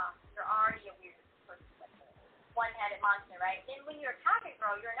yourself, you're already a weird person, one-headed monster, right? Then when you're a pageant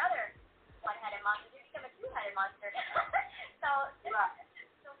girl, you're another one-headed monster. You become a two-headed monster. So I'm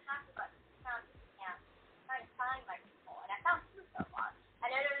so happy about trying to find my people, and I found two so far.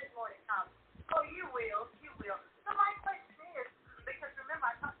 I know there's more to come. Oh, you will. So my question is, because remember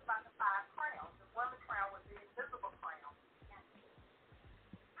I talked about the 5 crowns. The woman crown was the invisible crown. Yeah.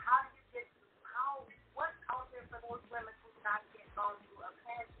 How do you what's out there for those women who not yet gone through a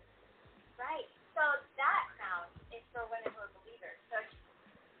pageant? Right. So that crown is for women who are believers. So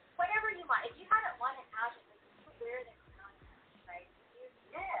whatever you want. If you haven't won a pageant, you can wear the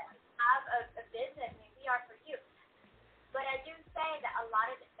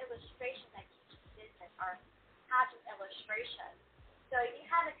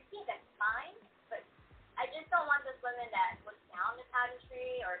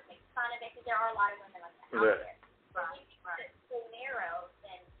of it because there are a lot of women like that out there. But if you keep it so narrow,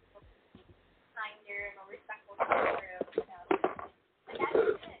 then people can be kinder and more respectful to the group. So, but that's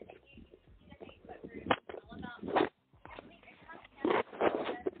good. If you see the Facebook group, it's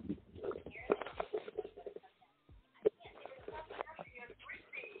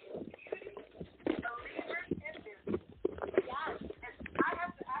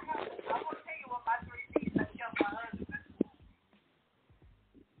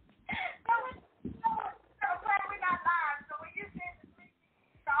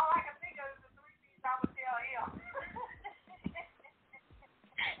all about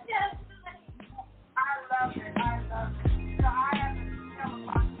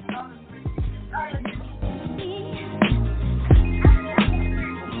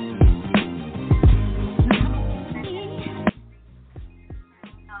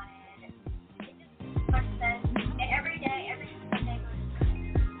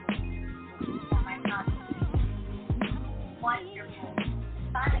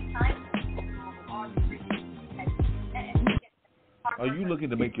Are you looking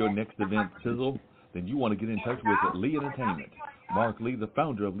to make your next event sizzle? Then you want to get in touch with Lee Entertainment. Mark Lee, the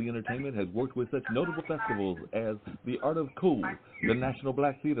founder of Lee Entertainment, has worked with such notable festivals as the Art of Cool, the National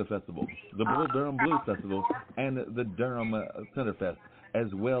Black Theater Festival, the Bull Durham Blues Festival, and the Durham Centerfest,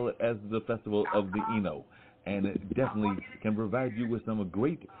 as well as the Festival of the Eno. And it definitely can provide you with some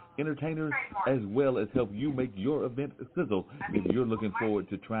great entertainers as well as help you make your event sizzle if you're looking forward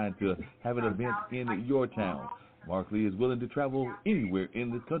to trying to have an event in your town. Mark Lee is willing to travel anywhere in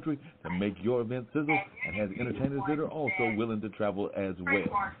this country to make your event sizzle and has entertainers that are also willing to travel as well.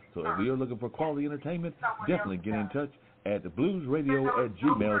 So if you're looking for quality entertainment, definitely get in touch at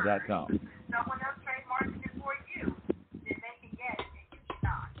bluesradio@gmail.com.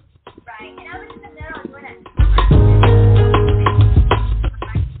 Right, and I was in the middle of doing it.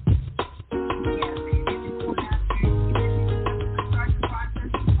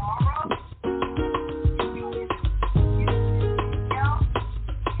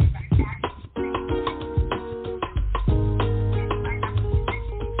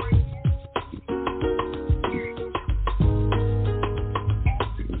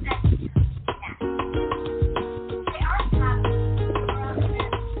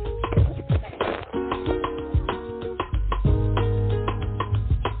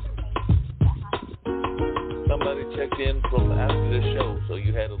 Checked in from after the show, so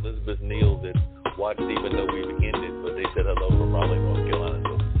you had Elizabeth Neal that watched even though we've ended, but they said hello from Raleigh, North Carolina.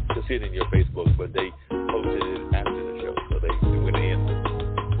 So you'll see it in your Facebook, but they posted it after the show, so they went in.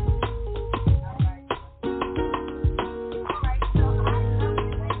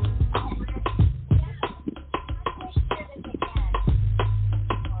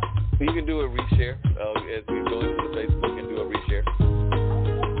 So you can do a reshare as you go into the Facebook and do a reshare.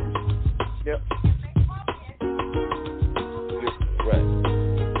 Yep. Right.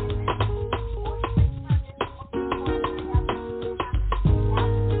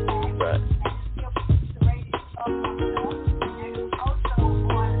 Right.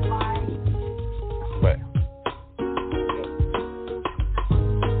 Right.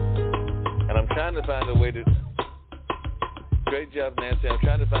 And I'm trying to find a way to. Great job, Nancy. I'm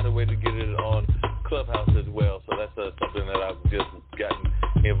trying to find a way to get it on Clubhouse as well. So that's something that I've just gotten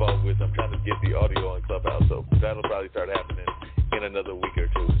involved with. I'm trying to get the audio on Clubhouse. So that'll probably start happening in another week or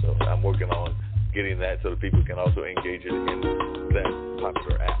two. So I'm working on getting that so that people can also engage it in that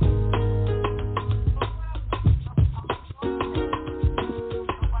popular app.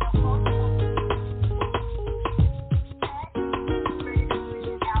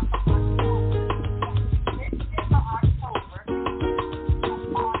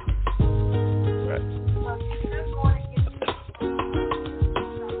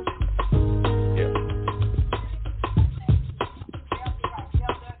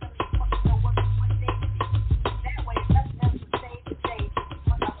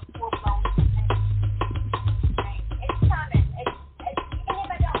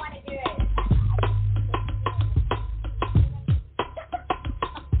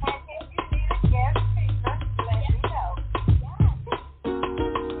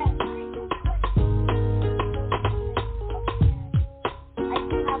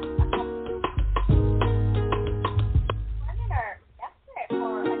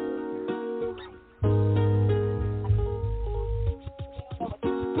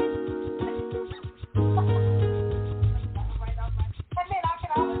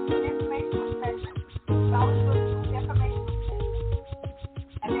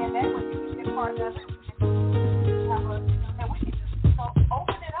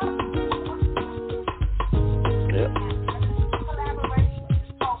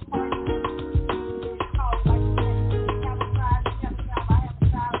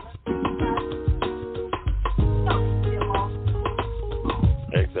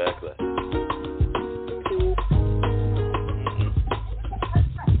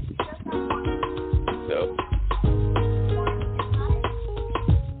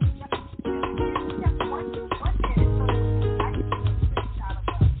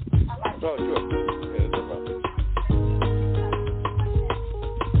 Oh, sure. Yeah, no problem.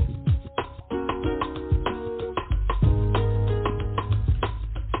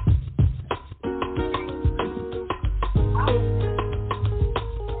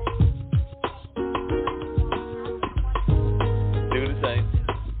 Do the same.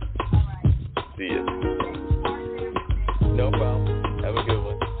 See you. No problem. Have a good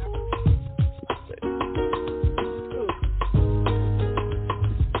one.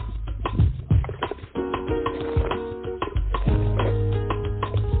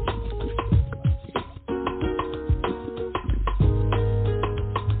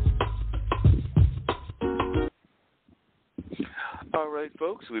 All right,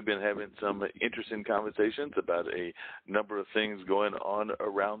 folks, we've been having some interesting conversations about a number of things going on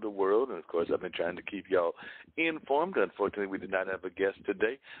around the world. And, of course, I've been trying to keep y'all informed. Unfortunately, we did not have a guest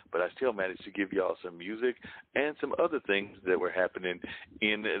today, but I still managed to give y'all some music and some other things that were happening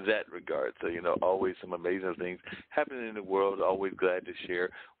in that regard. So, always some amazing things happening in the world. Always glad to share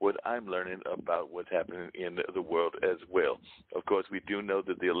what I'm learning about what's happening in the world as well. Of course, we do know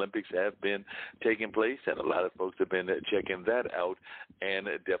that the Olympics have been taking place, and a lot of folks have been checking that out and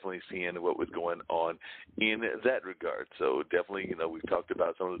definitely seeing what was going on in that regard. So definitely, we've talked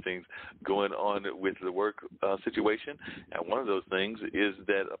about some of the things going on with the work situation, and one of those things is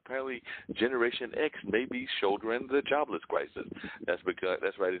that apparently Generation X may be shouldering the jobless crisis. That's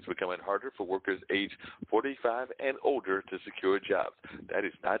right, it's becoming harder for workers age 45 and older to secure jobs. That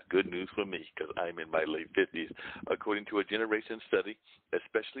is not good news for me because I'm in my late 50s. According to a Generation study,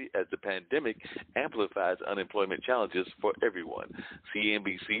 especially as the pandemic amplifies unemployment challenges for everyone.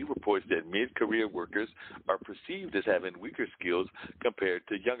 CNBC reports that mid-career workers are perceived as having weaker skills compared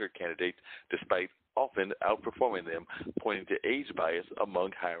to younger candidates, despite often outperforming them, pointing to age bias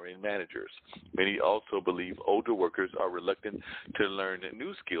among hiring managers. Many also believe older workers are reluctant to learn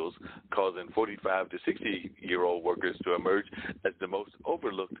new skills, causing 45 to 60-year-old workers to emerge as the most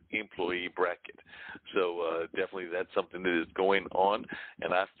overlooked employee bracket. So definitely that's something that is going on,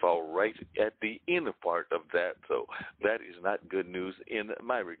 and I fall right at the end part of that. So that is not good news in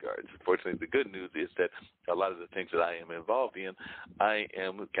my regards. Fortunately, the good news is that a lot of the things that I am involved in, I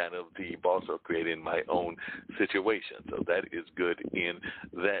am kind of the boss of creating my own situation. So that is good in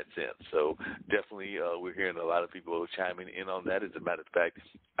that sense. So definitely we're hearing a lot of people chiming in on that. As a matter of fact,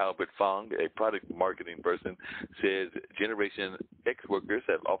 Albert Fong, a product marketing person, says Generation X workers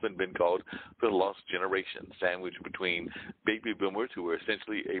have often been called the lost generation, sandwiched between baby boomers, who are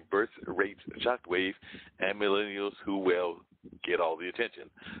essentially a birth rate shockwave, and millennials who, get all the attention.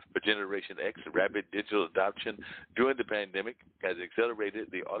 For Generation X, rapid digital adoption during the pandemic has accelerated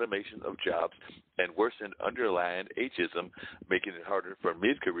the automation of jobs and worsened underlying ageism, making it harder for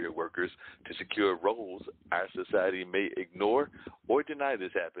mid-career workers to secure roles. Our society may ignore or deny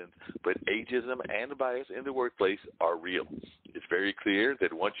this happens, but ageism and bias in the workplace are real. It's very clear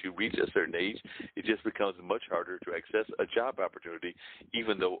that once you reach a certain age, it just becomes much harder to access a job opportunity,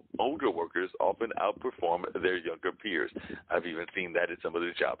 even though older workers often outperform their younger peers. I've even seen that in some of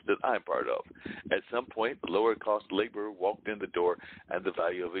the jobs that I'm part of. At some point, lower-cost labor walked in the door, and the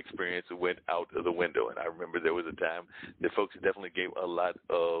value of experience went out of the window. And I remember there was a time that folks definitely gave a lot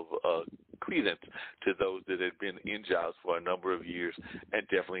of credence to those that had been in jobs for a number of years and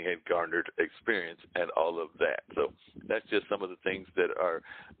definitely had garnered experience and all of that. So that's just some of the things that are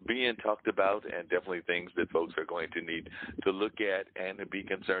being talked about, and definitely things that folks are going to need to look at and be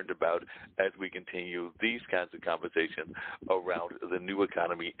concerned about as we continue these kinds of conversations around the new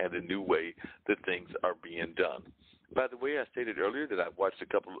economy and the new way that things are being done. By the way, I stated earlier that I've watched a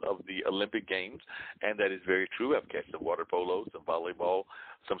couple of the Olympic Games, and that is very true. I've catched some water polo, some volleyball,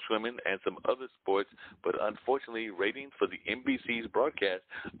 some swimming, and some other sports, but unfortunately, ratings for the NBC's broadcast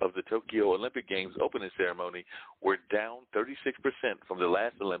of the Tokyo Olympic Games opening ceremony were down 36% from the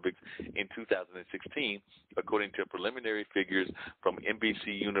last Olympics in 2016, according to preliminary figures from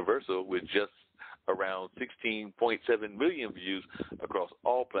NBC Universal, with just around 16.7 million views across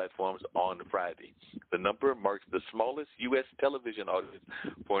all platforms on Friday. The number marks the smallest U.S. television audience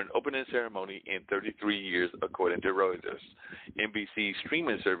for an opening ceremony in 33 years, according to Reuters. NBC's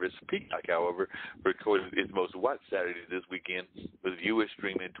streaming service, Peacock, however, recorded its most watched Saturday this weekend, with viewers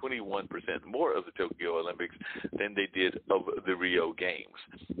streaming 21% more of the Tokyo Olympics than they did of the Rio Games.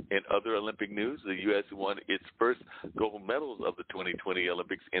 In other Olympic news, the U.S. won its first gold medals of the 2020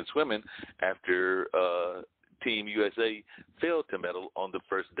 Olympics in swimming after Team USA failed to medal on the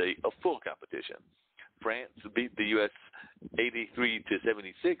first day of full competition. France beat the U.S.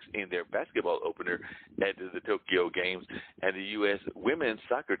 83-76 in their basketball opener at the Tokyo Games, and the U.S. women's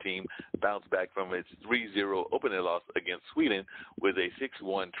soccer team bounced back from its 3-0 opening loss against Sweden with a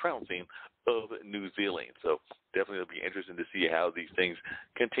 6-1 trouncing of New Zealand. So definitely it'll be interesting to see how these things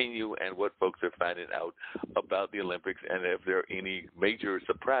continue and what folks are finding out about the Olympics, and if there are any major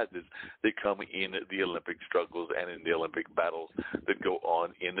surprises that come in the Olympic struggles and in the Olympic battles that go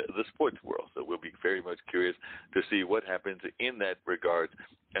on in the sports world. So we'll be very much curious to see what happens in that regard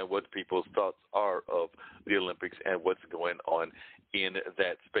and what people's thoughts are of the Olympics and what's going on in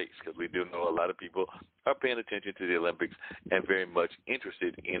that space, because we do know a lot of people are paying attention to the Olympics and very much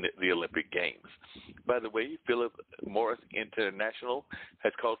interested in the Olympic Games. By the way, Philip Morris International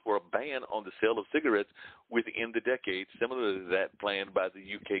has called for a ban on the sale of cigarettes within the decade, similar to that planned by the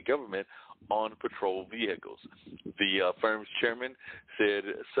UK government on patrol vehicles. The firm's chairman said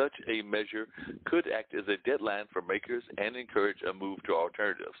such a measure could act as a deadline for makers and encourage a move to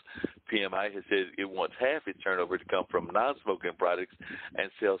alternatives. PMI has said it wants half its turnover to come from non-smoking products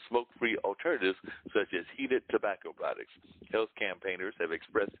and sell smoke-free alternatives such as heated tobacco products. Health campaigners have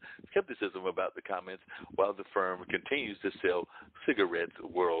expressed skepticism about the comments, while the firm continues to sell cigarettes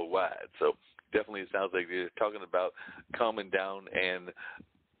worldwide. So definitely it sounds like they're talking about calming down and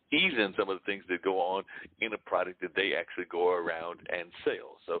easing some of the things that go on in a product that they actually go around and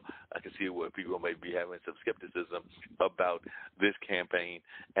sell. So I can see where people may be having some skepticism about this campaign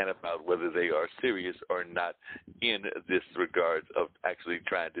and about whether they are serious or not in this regards of actually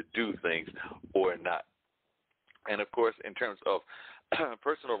trying to do things or not. And of course, in terms of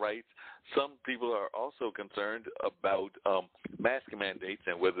personal rights, some people are also concerned about mask mandates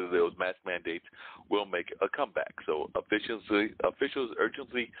and whether those mask mandates will make a comeback. So officials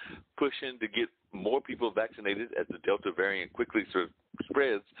urgently pushing to get more people vaccinated as the Delta variant quickly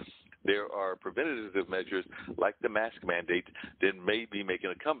spreads. There are preventative measures like the mask mandate that may be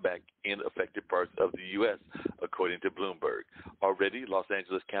making a comeback in affected parts of the U.S., according to Bloomberg. Already, Los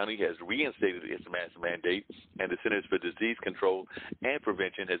Angeles County has reinstated its mask mandate, and the Centers for Disease Control and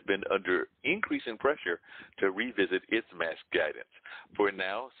Prevention has been under increasing pressure to revisit its mask guidance. For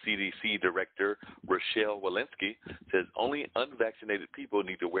now, CDC Director Rochelle Walensky says only unvaccinated people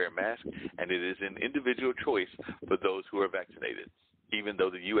need to wear a mask, and it is an individual choice for those who are vaccinated. Even though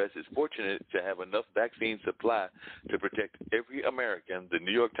the U.S. is fortunate to have enough vaccine supply to protect every American, the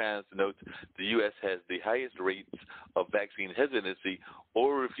New York Times notes the U.S. has the highest rates of vaccine hesitancy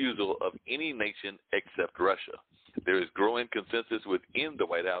or refusal of any nation except Russia. There is growing consensus within the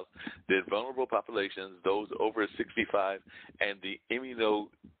White House that vulnerable populations, those over 65 and the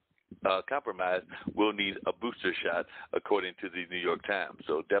compromised, will need a booster shot, according to the New York Times.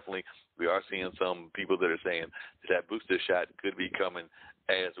 So definitely we are seeing some people that are saying that booster shot could be coming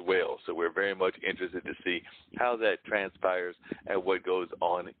as well. So we're very much interested to see how that transpires and what goes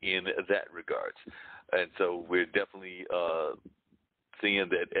on in that regards. And so we're definitely seeing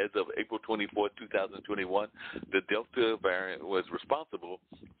that as of April 24, 2021, the Delta variant was responsible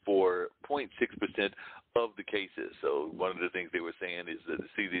for 0.6% of the cases. So one of the things they were saying is that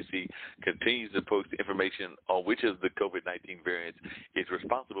the CDC continues to post information on which of the COVID-19 variants is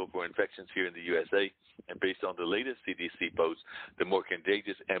responsible for infections here in the USA. And based on the latest CDC posts, the more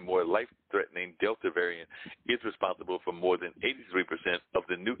contagious and more life-threatening Delta variant is responsible for more than 83% of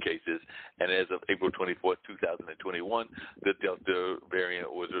the new cases. And as of April 24, 2021, the Delta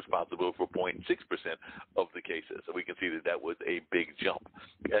variant was responsible for 0.6% of the cases. So we can see that that was a big jump.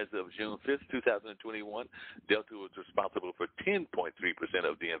 As of June 5th, 2021, Delta was responsible for 10.3%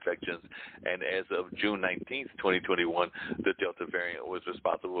 of the infections. And as of June 19th, 2021, the Delta variant was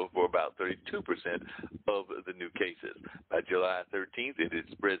responsible for about 32% of the new cases. By July 13th, it had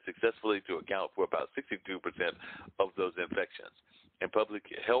spread successfully to account for about 62% of those infections. In public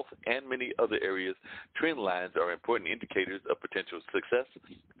health and many other areas, trend lines are important indicators of potential success,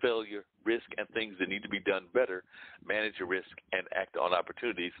 failure, risk, and things that need to be done better, manage a risk, and act on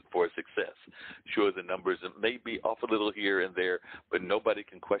opportunities for success. Sure, the numbers may be off a little here and there, but nobody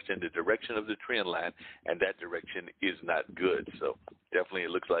can question the direction of the trend line, and that direction is not good. So definitely it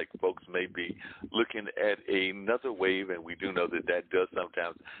looks like folks may be looking at another wave, and we do know that that does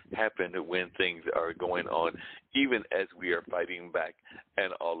sometimes happen when things are going on, even as we are fighting back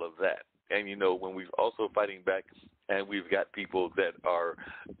and all of that. And, you know, when we're also fighting back and we've got people that are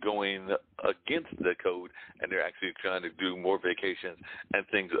going against the code and they're actually trying to do more vacations and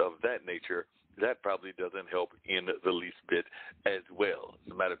things of that nature, that probably doesn't help in the least bit as well.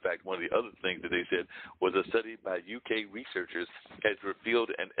 As a matter of fact, one of the other things that they said was a study by UK researchers has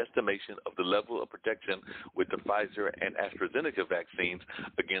revealed an estimation of the level of protection with the Pfizer and AstraZeneca vaccines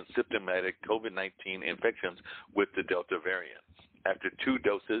against symptomatic COVID-19 infections with the Delta variant. After 2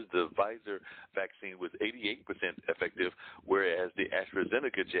 doses, the Pfizer vaccine was 88% effective, whereas the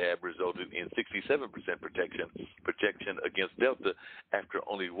AstraZeneca jab resulted in 67% protection against Delta after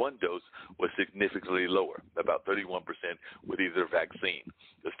only 1 dose was significantly lower, about 31% with either vaccine.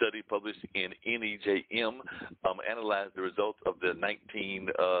 The study published in NEJM analyzed the results of the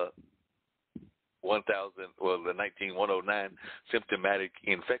 19,109 symptomatic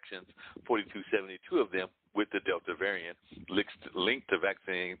infections, 4,272 of them with the Delta variant, linked to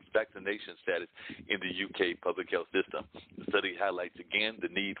vaccination status in the UK public health system. The study highlights again the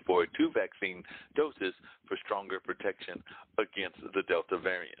need for 2 vaccine doses for stronger protection against the Delta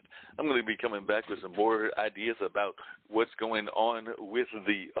variant. I'm going to be coming back with some more ideas about what's going on with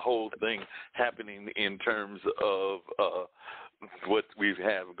the whole thing happening in terms of what we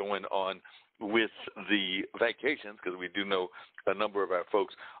have going on with the vacations, because we do know a number of our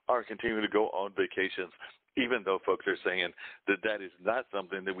folks are continuing to go on vacations, even though folks are saying that that is not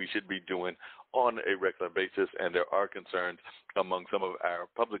something that we should be doing on a regular basis, and there are concerns among some of our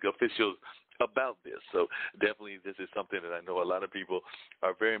public officials about this. So definitely this is something that I know a lot of people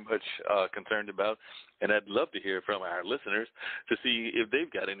are very much concerned about, and I'd love to hear from our listeners to see if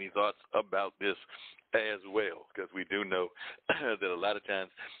they've got any thoughts about this as well, because we do know that a lot of times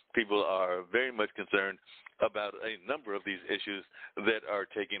people are very much concerned about a number of these issues that are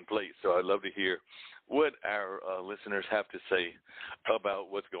taking place. So I'd love to hear what our listeners have to say about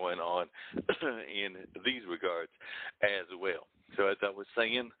what's going on in these regards as well. So as I was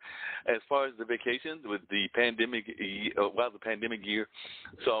saying, as far as the vacations with the pandemic, while the pandemic year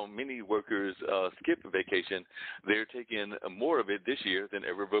saw many workers skip vacation, they're taking more of it this year than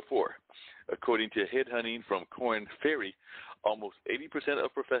ever before. According to headhunting from Korn Ferry, almost 80%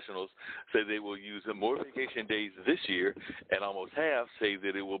 of professionals say they will use more vacation days this year, and almost half say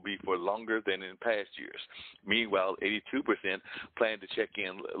that it will be for longer than in past years. Meanwhile, 82% plan to check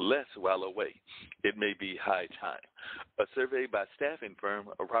in less while away. It may be high time. A survey by staffing firm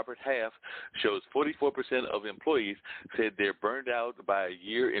Robert Half shows 44% of employees said they're burned out by a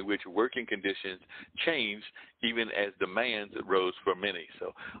year in which working conditions changed even as demands rose for many.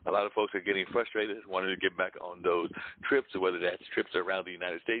 So a lot of folks are getting frustrated, wanting to get back on those trips, whether that's trips around the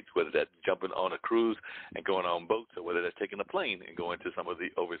United States, whether that's jumping on a cruise and going on boats, or whether that's taking a plane and going to some of the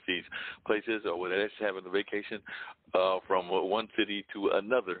overseas places, or whether that's having a vacation from one city to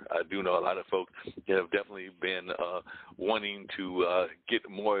another. I do know a lot of folks that have definitely been wanting to get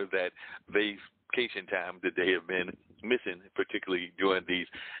more of that vacation time that they have been missing, particularly during these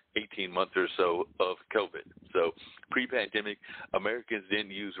 18 months or so of COVID. So pre-pandemic, Americans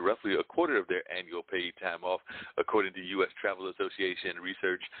didn't use roughly a quarter of their annual paid time off, according to U.S. Travel Association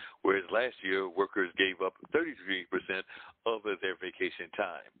research, whereas last year workers gave up 33% of their vacation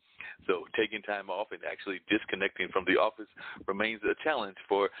time. So taking time off and actually disconnecting from the office remains a challenge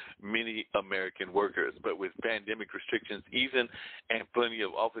for many American workers. But with pandemic restrictions easing and plenty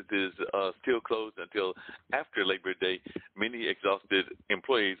of offices still closed until after Labor Day, many exhausted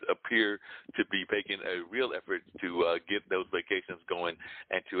employees appear to be making a real effort to get those vacations going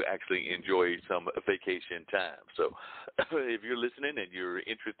and to actually enjoy some vacation time. So if you're listening and you're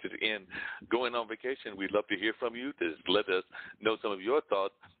interested in going on vacation, we'd love to hear from you. Just let us know some of your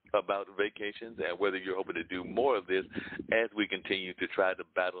thoughts about vacations and whether you're hoping to do more of this as we continue to try to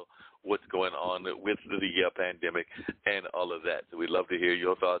battle what's going on with the pandemic and all of that. So we'd love to hear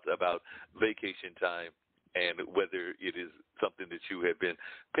your thoughts about vacation time and whether it is something that you have been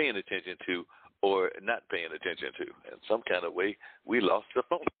paying attention to or not paying attention to. In some kind of way, we lost the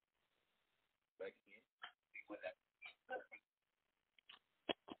phone.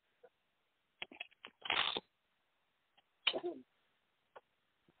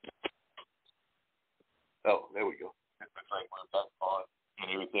 Oh, there we go. It looks like we're back on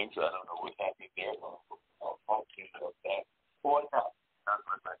and everything, so I don't know what's happening there. I'll function of that or not. That's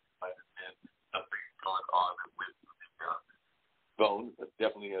what I might have been something going on with the phone. But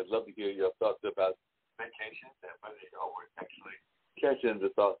definitely, I'd love to hear your thoughts about vacations and whether y'all were actually catching the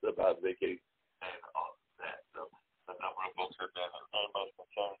thoughts about vacation and all of that. So a number of folks have been very much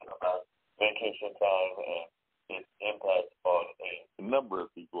concerned about vacation time and its impact on a number of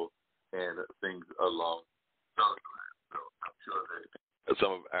people and things along. So I'm sure that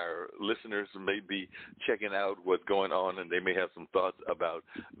some of our listeners may be checking out what's going on, and they may have some thoughts about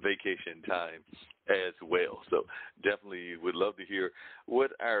vacation time as well. So definitely would love to hear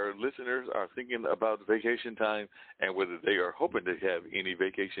what our listeners are thinking about vacation time and whether they are hoping to have any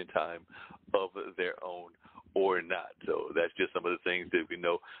vacation time of their own or not. So that's just some of the things that we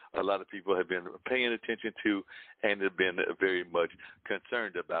know a lot of people have been paying attention to and have been very much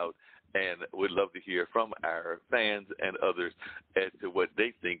concerned about, and would love to hear from our fans and others as to what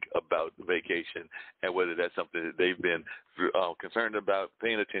they think about vacation and whether that's something that they've been concerned about,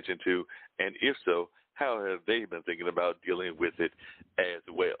 paying attention to, and if so, how have they been thinking about dealing with it as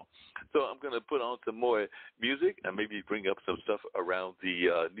well. So I'm going to put on some more music and maybe bring up some stuff around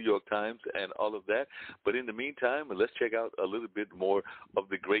the New York Times and all of that. But in the meantime, let's check out a little bit more of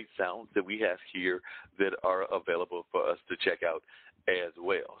the great sounds that we have here that are available for us to check out as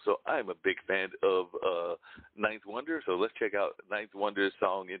well. So I'm a big fan of Ninth Wonder, so let's check out Ninth Wonder's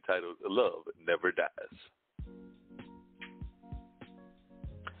song entitled Love Never Dies.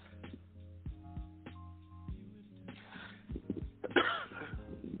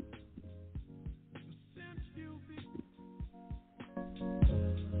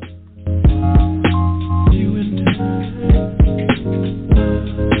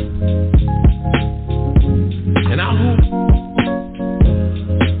 And I hope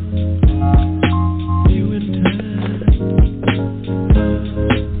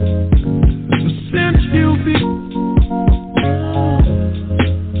since you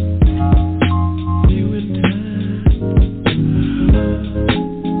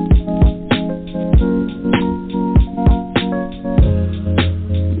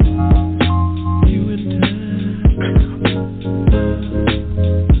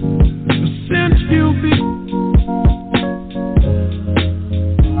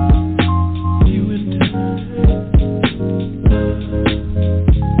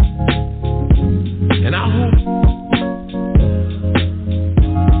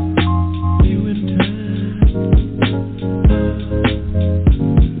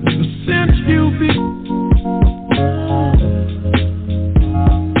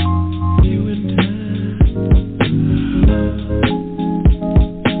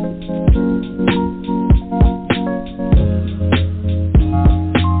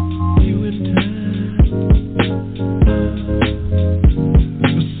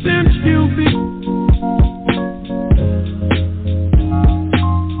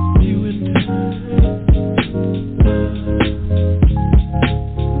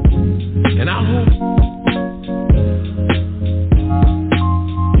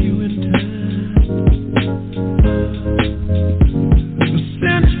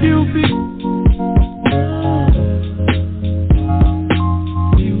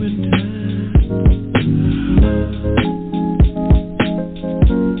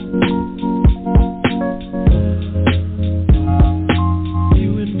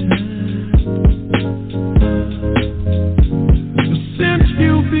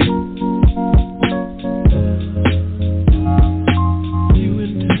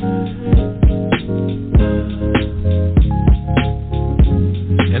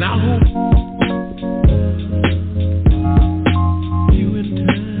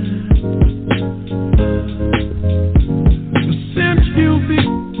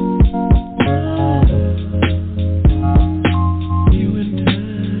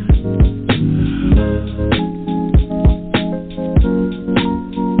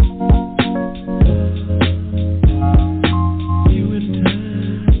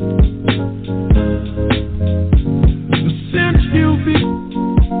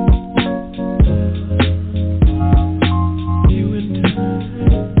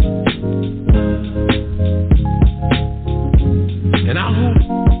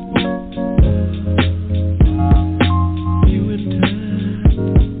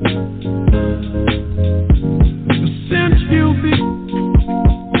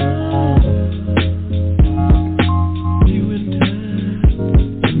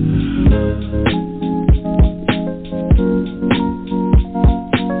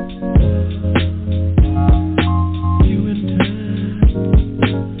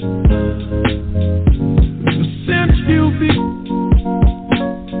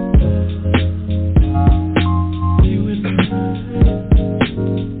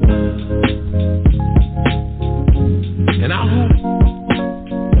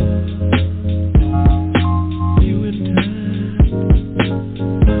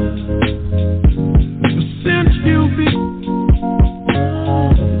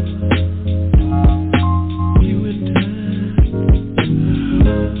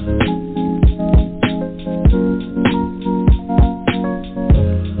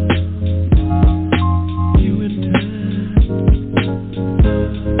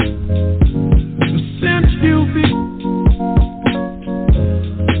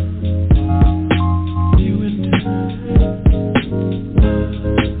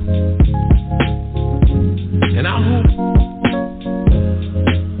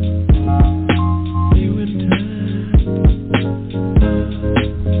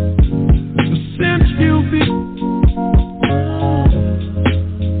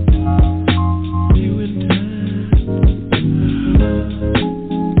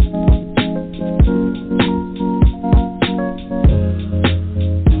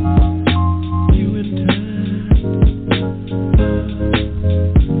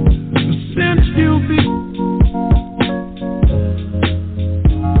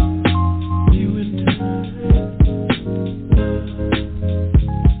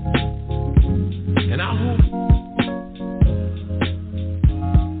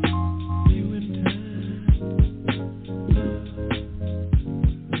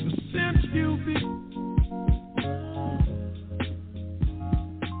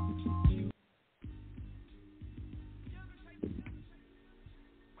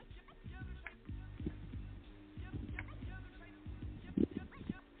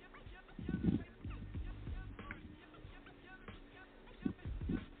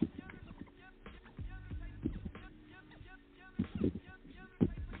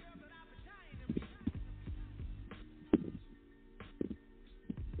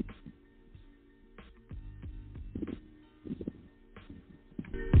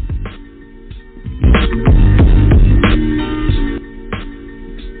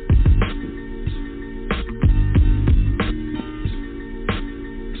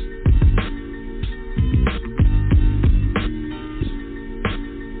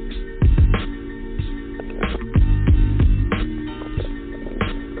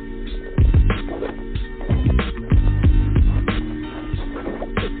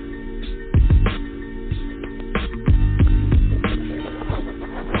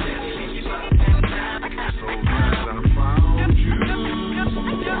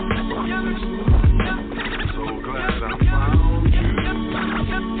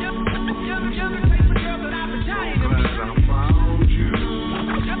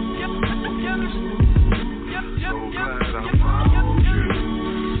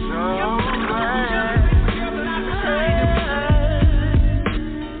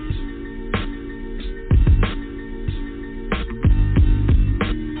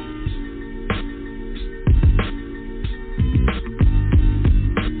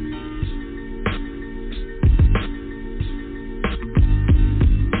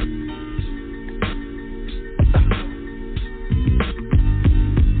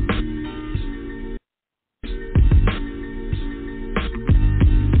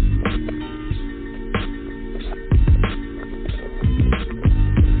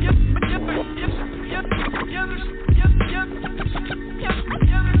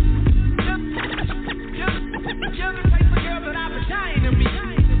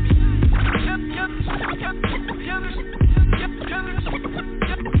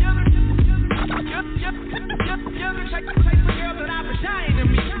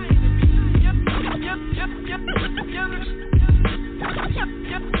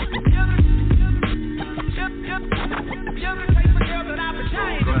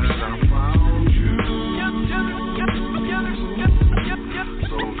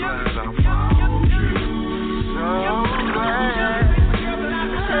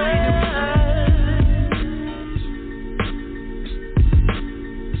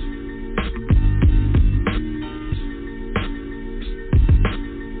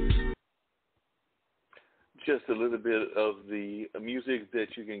just a little bit of the music that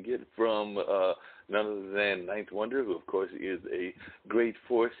you can get from none other than Ninth Wonder, who, of course, is a great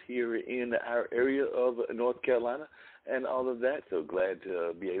force here in our area of North Carolina and all of that. So glad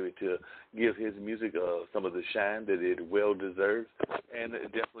to be able to give his music some of the shine that it well deserves, and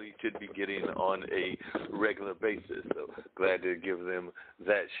definitely should be getting on a regular basis. So glad to give them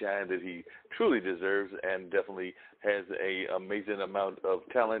that shine that he truly deserves, and definitely has a amazing amount of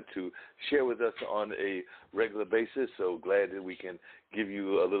talent to share with us on a regular basis. So glad that we can give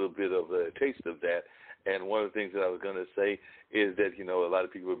you a little bit of a taste of that. And one of the things that I was going to say is that, you know, a lot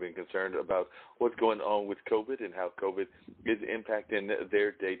of people have been concerned about what's going on with COVID and how COVID is impacting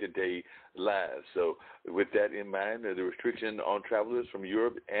their day-to-day lives. So with that in mind, the restriction on travelers from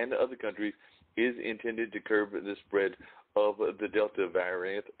Europe and other countries is intended to curb the spread of the Delta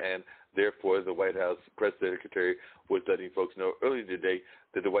variant, and therefore the White House press secretary was letting folks know earlier today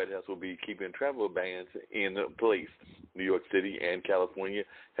that the White House will be keeping travel bans in place. New York City and California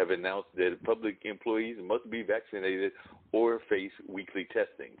have announced that public employees must be vaccinated or face weekly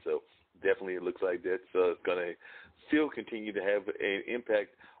testing. So definitely it looks like that's going to still continue to have an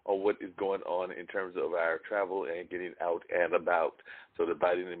impact on what is going on in terms of our travel and getting out and about. So the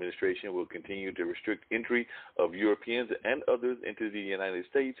Biden administration will continue to restrict entry of Europeans and others into the United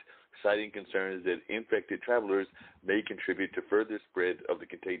States, citing concerns that infected travelers may contribute to further spread of the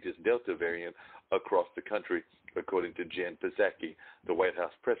contagious Delta variant across the country, according to Jen Psaki, the White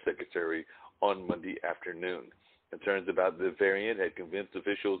House press secretary, on Monday afternoon. Concerns about the variant had convinced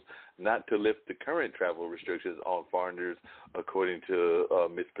officials not to lift the current travel restrictions on foreigners, according to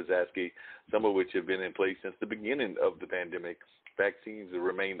Ms. Psaki, some of which have been in place since the beginning of the pandemic. Vaccines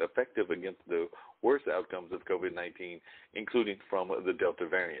remain effective against the worst outcomes of COVID-19, including from the Delta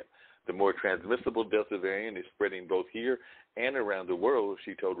variant. The more transmissible Delta variant is spreading both here and around the world,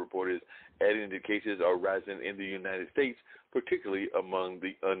 she told reporters, adding that cases are rising in the United States, particularly among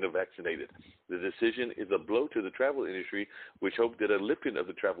the unvaccinated. The decision is a blow to the travel industry, which hoped that a lifting of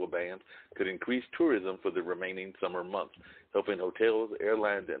the travel bans could increase tourism for the remaining summer months, helping hotels,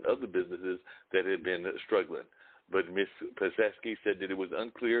 airlines, and other businesses that had been struggling. But Ms. Psaki said that it was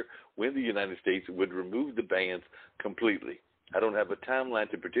unclear when the United States would remove the bans completely. I don't have a timeline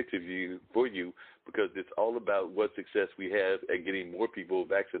to predict for you because it's all about what success we have at getting more people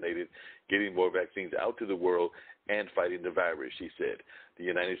vaccinated, getting more vaccines out to the world, and fighting the virus, she said. The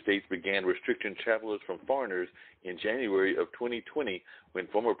United States began restricting travelers from foreigners in January of 2020 when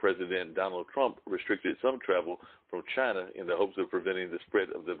former President Donald Trump restricted some travel from China in the hopes of preventing the spread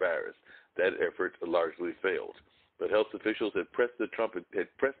of the virus. That effort largely failed. But health officials had pressed the Trump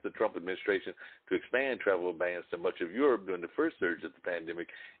administration to expand travel bans to much of Europe during the first surge of the pandemic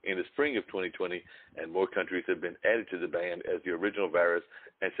in the spring of 2020, and more countries have been added to the ban as the original virus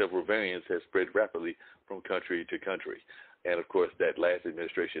and several variants have spread rapidly from country to country. And, of course, that last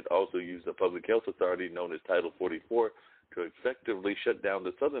administration also used a public health authority known as Title 44 to effectively shut down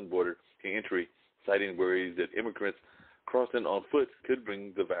the southern border to entry, citing worries that immigrants crossing on foot could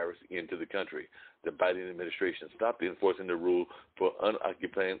bring the virus into the country. The Biden administration stopped enforcing the rule for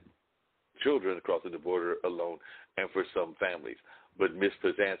unoccupied children crossing the border alone and for some families. But Ms.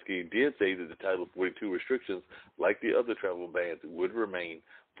 Psaki did say that the Title 42 restrictions, like the other travel bans, would remain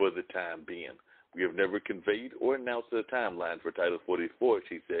for the time being. We have never conveyed or announced a timeline for Title 44,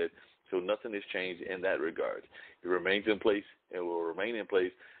 she said, so nothing has changed in that regard. It remains in place and will remain in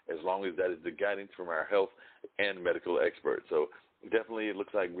place as long as that is the guidance from our health and medical experts. So definitely it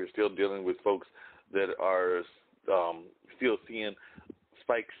looks like we're still dealing with folks that are still seeing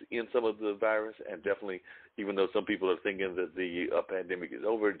spikes in some of the virus, and definitely even though some people are thinking that the pandemic is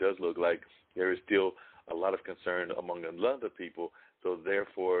over, it does look like there is still a lot of concern among a lot of people. So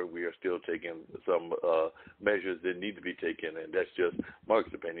therefore, we are still taking some measures that need to be taken, and that's just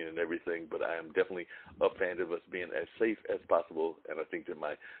Mark's opinion and everything. But I am definitely a fan of us being as safe as possible, and I think that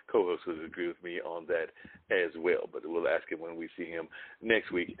my co-host would agree with me on that as well. But we'll ask him when we see him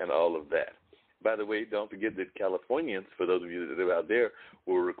next week and all of that. By the way, don't forget that Californians, for those of you that live out there,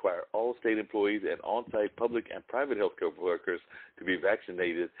 will require all state employees and on-site public and private health care workers to be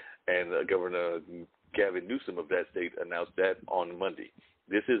vaccinated, and Governor Gavin Newsom of that state announced that on Monday.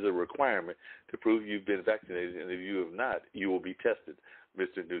 This is a requirement to prove you've been vaccinated, and if you have not, you will be tested,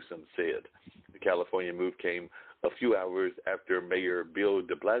 Mr. Newsom said. The California move came a few hours after Mayor Bill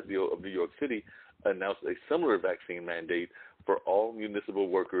de Blasio of New York City announced a similar vaccine mandate for all municipal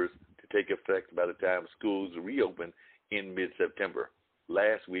workers to take effect by the time schools reopen in mid-September.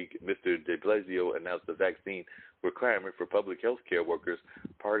 Last week, Mr. de Blasio announced a vaccine requirement for public health care workers,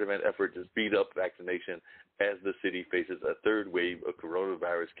 part of an effort to speed up vaccination as the city faces a third wave of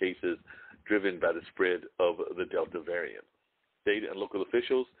coronavirus cases driven by the spread of the Delta variant. State and local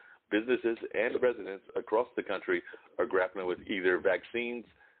officials, businesses, and residents across the country are grappling with either vaccines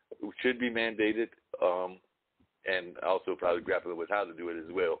should be mandated and also probably grappling with how to do it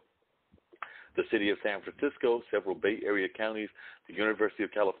as well. The city of San Francisco, several Bay Area counties, the University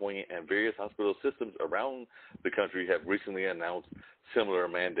of California, and various hospital systems around the country have recently announced similar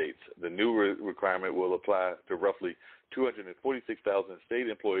mandates. The new requirement will apply to roughly 246,000 state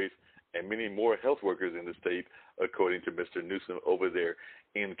employees and many more health workers in the state, according to Mr. Newsom over there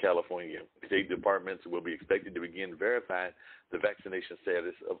in California. State departments will be expected to begin verifying the vaccination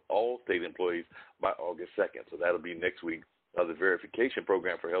status of all state employees by August 2nd. So that'll be next week. The verification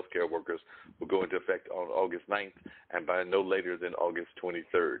program for healthcare workers will go into effect on August 9th and by no later than August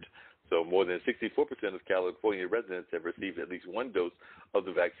 23rd. So more than 64% of California residents have received at least one dose of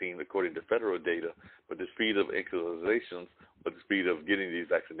the vaccine, according to federal data, but the speed of actualizations, or the speed of getting these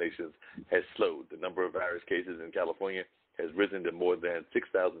vaccinations, has slowed. The number of virus cases in California has risen to more than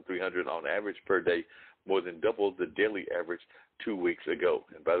 6,300 on average per day, more than double the daily average 2 weeks ago.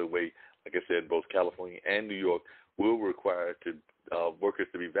 And by the way, like I said, both California and New York will require workers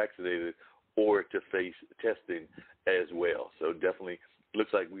to be vaccinated or to face testing as well. So definitely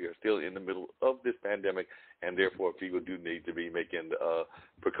looks like we are still in the middle of this pandemic, and therefore people do need to be making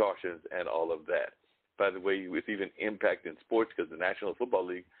precautions and all of that. By the way, it's even impacting sports because the National Football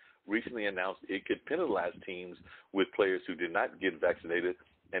League recently announced it could penalize teams with players who did not get vaccinated,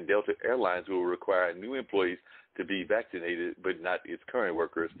 and Delta Airlines will require new employees to be vaccinated, but not its current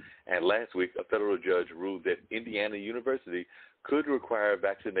workers. And last week, a federal judge ruled that Indiana University could require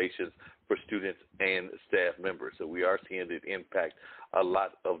vaccinations for students and staff members. So we are seeing it impact a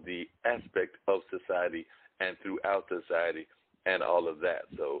lot of the aspect of society and throughout society and all of that.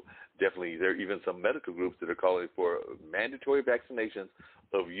 So definitely there are even some medical groups that are calling for mandatory vaccinations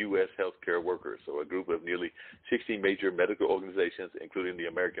of U.S. healthcare workers. So a group of nearly 60 major medical organizations, including the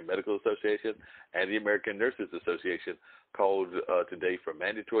American Medical Association and the American Nurses Association, called today for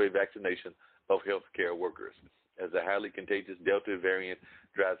mandatory vaccination of healthcare workers. As the highly contagious Delta variant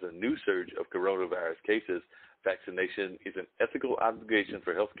drives a new surge of coronavirus cases, vaccination is an ethical obligation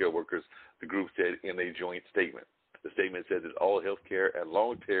for healthcare workers, the group said in a joint statement. The statement said that all healthcare and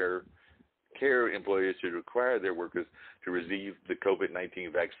long-term care employers should require their workers to receive the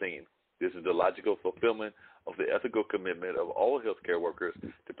COVID-19 vaccine. This is the logical fulfillment of the ethical commitment of all healthcare workers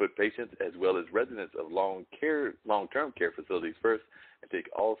to put patients as well as residents of long-term care facilities first and take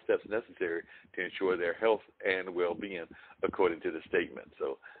all steps necessary to ensure their health and well-being, according to the statement.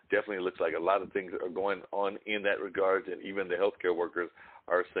 So definitely looks like a lot of things are going on in that regard, and even the healthcare workers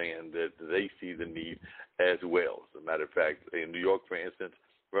are saying that they see the need as well. As a matter of fact, in New York, for instance,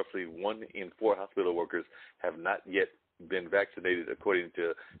 roughly 1 in 4 hospital workers have not yet been vaccinated, according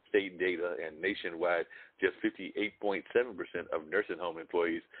to state data, and nationwide, just 58.7% of nursing home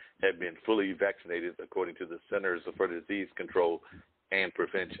employees have been fully vaccinated, according to the Centers for Disease Control and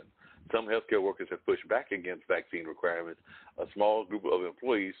Prevention. Some healthcare workers have pushed back against vaccine requirements. A small group of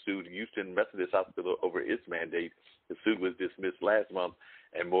employees sued Houston Methodist Hospital over its mandate. The suit was dismissed last month,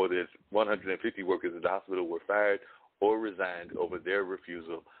 and more than 150 workers at the hospital were fired or resigned over their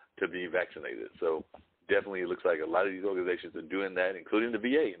refusal to be vaccinated. So definitely it looks like a lot of these organizations are doing that, including the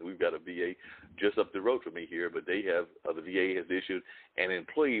VA. And we've got a VA just up the road from me here, but they have, the VA has issued an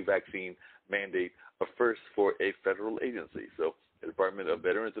employee vaccine mandate, a first for a federal agency. So the Department of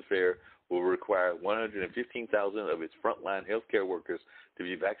Veterans Affairs will require 115,000 of its frontline healthcare workers to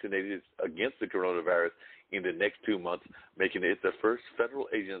be vaccinated against the coronavirus in the next 2 months, making it the first federal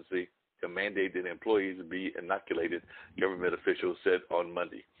agency to mandate that employees be inoculated, government officials said on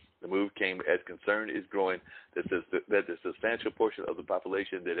Monday. The move came as concern is growing that the substantial portion of the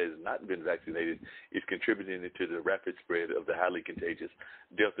population that has not been vaccinated is contributing to the rapid spread of the highly contagious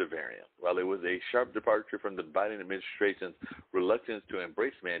Delta variant. While it was a sharp departure from the Biden administration's reluctance to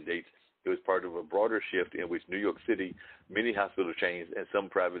embrace mandates, it was part of a broader shift in which New York City, many hospital chains, and some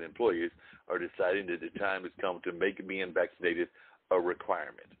private employers are deciding that the time has come to make being vaccinated a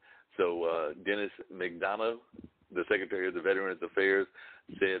requirement. So Dennis McDonough, the Secretary of the Veterans Affairs,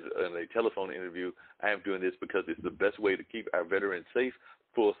 said in a telephone interview, "I am doing this because it's the best way to keep our veterans safe,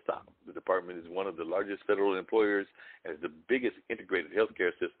 full stop." The department is one of the largest federal employers and is the biggest integrated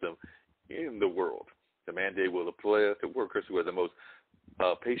healthcare system in the world. The mandate will apply to workers who are the most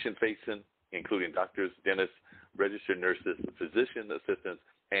patient-facing, including doctors, dentists, registered nurses, physician assistants,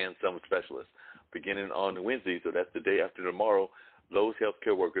 and some specialists. Beginning on Wednesday, so that's the day after tomorrow, those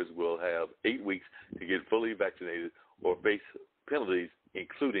healthcare workers will have 8 weeks to get fully vaccinated or face penalties,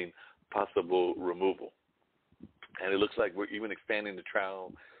 including possible removal. And it looks like we're even expanding the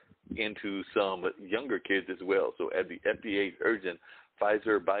trial into some younger kids as well. So at the FDA urging,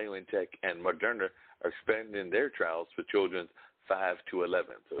 Pfizer, BioNTech, and Moderna are expanding their trials for children 5 to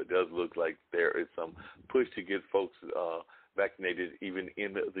 11. So it does look like there is some push to get folks vaccinated even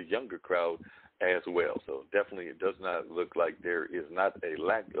in the younger crowd as well. So definitely it does not look like there is not a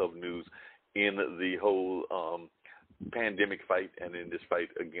lack of news in the whole pandemic fight and in this fight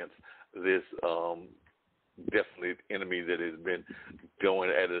against this definite enemy that has been going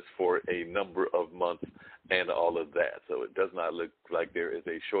at us for a number of months and all of that. So it does not look like there is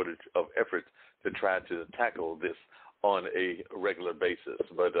a shortage of efforts to try to tackle this on a regular basis.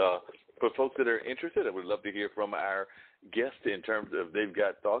 But for folks that are interested, I would love to hear from our guests in terms of they've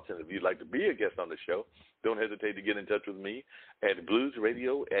got thoughts, and if you'd like to be a guest on the show, don't hesitate to get in touch with me at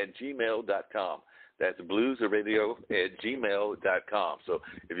bluesradio@gmail.com. That's bluesradio@gmail.com. So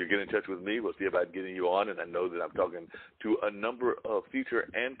if you get in touch with me, we'll see about getting you on. And I know that I'm talking to a number of future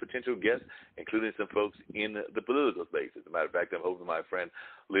and potential guests, including some folks in the political space. As a matter of fact, I'm hoping my friend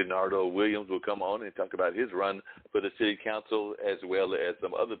Leonardo Williams will come on and talk about his run for the city council, as well as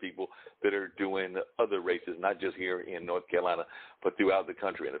some other people that are doing other races, not just here in North Carolina, but throughout the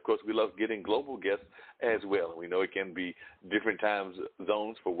country. And, of course, we love getting global guests as well. We know it can be different time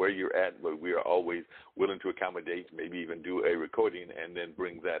zones for where you're at, but we are always willing to accommodate, maybe even do a recording and then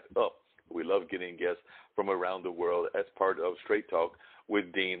bring that up. We love getting guests from around the world as part of Straight Talk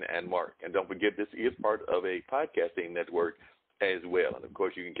with Dean and Mark. And don't forget, this is part of a podcasting network as well. And, of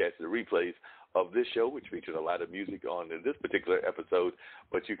course, you can catch the replays of this show, which featured a lot of music on this particular episode,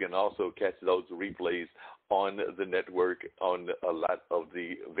 but you can also catch those replays on the network on a lot of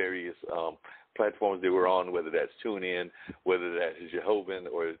the various platforms that we're on, whether that's TuneIn, whether that is Jehovah,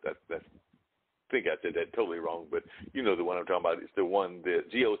 or that's I think I said that totally wrong, but you know the one I'm talking about. It's the one, the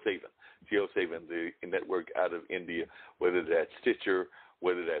GeoSaven, the network out of India, whether that's Stitcher,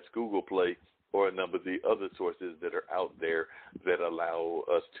 whether that's Google Play, or a number of the other sources that are out there that allow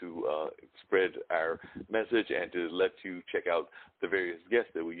us to spread our message and to let you check out the various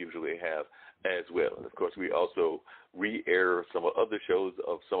guests that we usually have as well. And, of course, we also re-air some other shows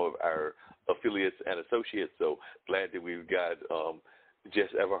of some of our affiliates and associates. So glad that we've got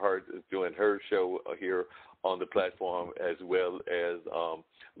Jess Everhart doing her show here on the platform, as well as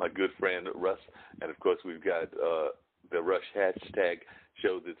my good friend Russ. And, of course, we've got the Rush hashtag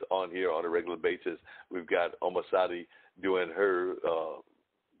show that's on here on a regular basis. We've got Omasadi doing her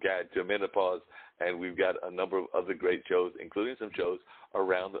Guide to Menopause, and we've got a number of other great shows, including some shows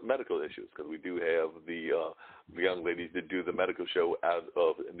around medical issues, because we do have the young ladies that do the medical show out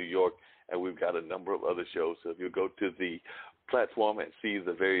of New York, and we've got a number of other shows. So if you go to the platform and see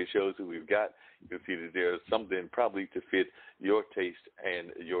the various shows that we've got, you'll see that there's something probably to fit your taste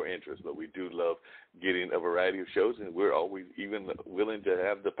and your interest. But we do love getting a variety of shows, and we're always even willing to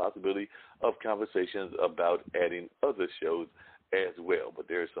have the possibility of conversations about adding other shows as well. But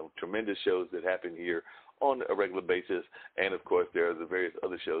there are some tremendous shows that happen here on a regular basis, and of course there are the various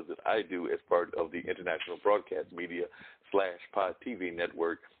other shows that I do as part of the International Broadcast Media / Pod TV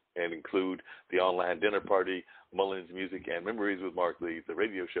network, and include the Online Dinner Party, Mullins Music and Memories with Mark Lee, the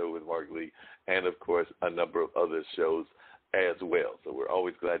radio show with Mark Lee, and of course a number of other shows as well. So we're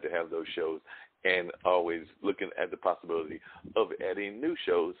always glad to have those shows, and always looking at the possibility of adding new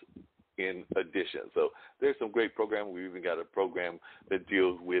shows in addition. So there's some great programming. We even got a program that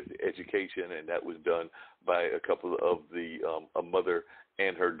deals with education, and that was done by a couple of the a mother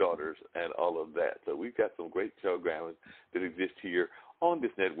and her daughters and all of that. So we've got some great programming that exists here on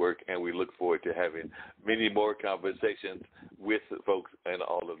this network, and we look forward to having many more conversations with folks and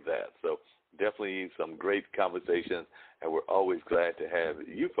all of that. So definitely some great conversations, and we're always glad to have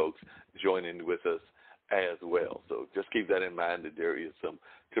you folks join in with us as well. So just keep that in mind, that there is some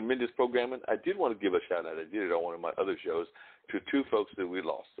tremendous programming. I did want to give a shout out. I did it on one of my other shows to two folks that we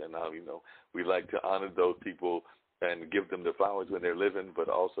lost, and we like to honor those people and give them the flowers when they're living, but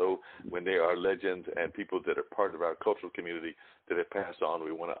also when they are legends and people that are part of our cultural community that have passed on,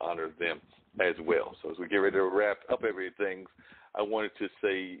 we want to honor them as well. So as we get ready to wrap up everything, I wanted to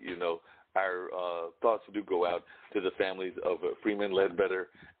say, our thoughts do go out to the families of Freeman Ledbetter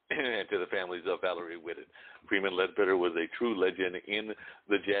and to the families of Valerie Whitted. Freeman Ledbetter was a true legend in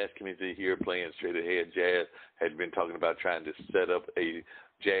the jazz community here, playing straight ahead jazz, had been talking about trying to set up a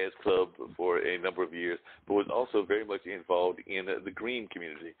jazz club for a number of years, but was also very much involved in the green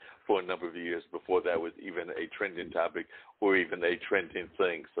community for a number of years before that was even a trending topic or even a trending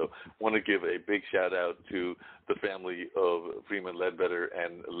thing. So I want to give a big shout out to the family of Freeman Ledbetter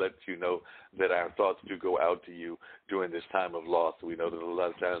and let you know that our thoughts do go out to you during this time of loss. We know that a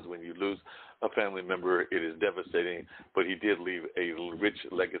lot of times when you lose a family member, it is devastating, but he did leave a rich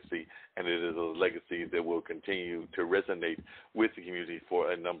legacy, and it is a legacy that will continue to resonate with the community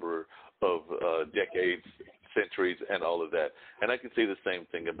for a number of decades, centuries, and all of that. And I can say the same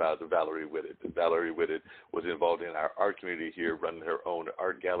thing about Valerie Whitted. Valerie Whitted was involved in our art community here, running her own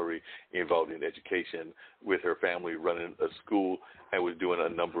art gallery, involved in education with her family, running a school, and was doing a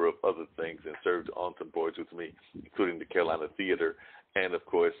number of other things, and served on some boards with me, including the Carolina Theater. And, of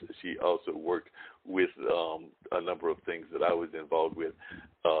course, she also worked with a number of things that I was involved with.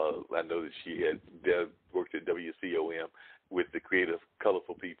 I know that she had worked at WCOM with the Creative,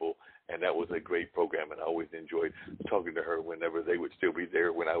 Colorful People, and that was a great program, and I always enjoyed talking to her whenever they would still be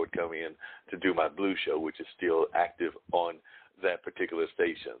there when I would come in to do my blues show, which is still active on that particular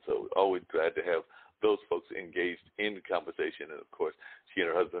station. So always glad to have those folks engaged in the conversation. And, of course, she and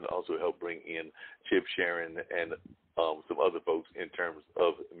her husband also helped bring in Chip Sharon and some other folks in terms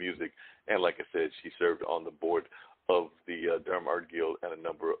of music. And like I said, she served on the board of the Durham Art Guild and a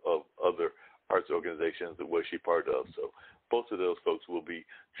number of other arts organizations that was she part of. So both of those folks will be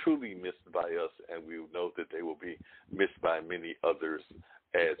truly missed by us, and we know that they will be missed by many others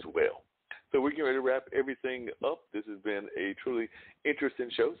as well. So we're getting ready to wrap everything up. This has been a truly interesting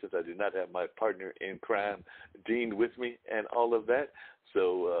show since I did not have my partner in crime, Dean, with me and all of that.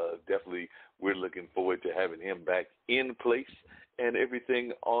 So definitely we're looking forward to having him back in place and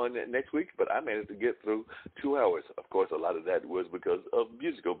everything on next week. But I managed to get through 2 hours. Of course, a lot of that was because of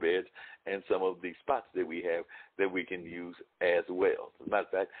musical beds and some of the spots that we have that we can use as well. As a matter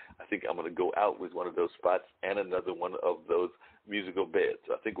of fact, I think I'm going to go out with one of those spots and another one of those musical beds.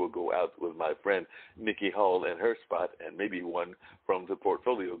 I think we'll go out with my friend Nikki Hall and her spot, and maybe one from the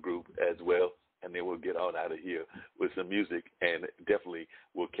Portfolio Group as well. And then we'll get on out of here with some music, and definitely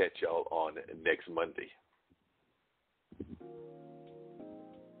we'll catch y'all on next Monday.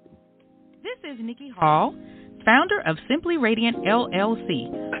 This is Nikki Hall, founder of Simply Radiant LLC,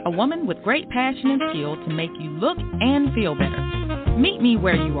 a woman with great passion and skill to make you look and feel better. Meet me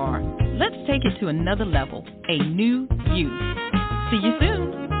where you are. Let's take it to another level, a new you. See you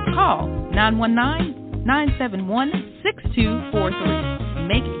soon. Call 919-971-6243.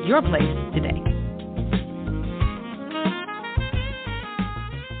 Make your place today.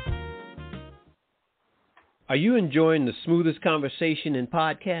 Are you enjoying the smoothest conversation in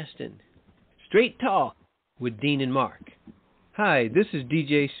podcasting? Straight Talk with Dean and Mark. Hi, this is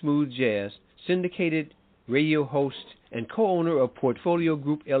DJ Smooth Jazz, syndicated radio host and co-owner of Portfolio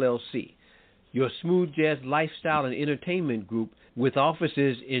Group LLC, your smooth jazz lifestyle and entertainment group with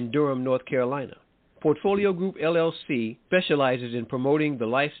offices in Durham, North Carolina. Portfolio Group LLC specializes in promoting the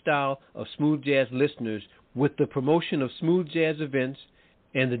lifestyle of smooth jazz listeners with the promotion of smooth jazz events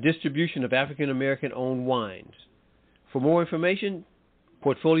and the distribution of African-American-owned wines. For more information,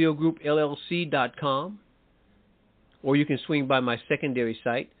 portfoliogroup.llc.com, or you can swing by my secondary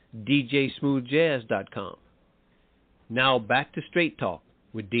site, djsmoothjazz.com. Now back to Straight Talk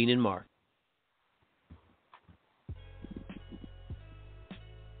with Dean and Mark.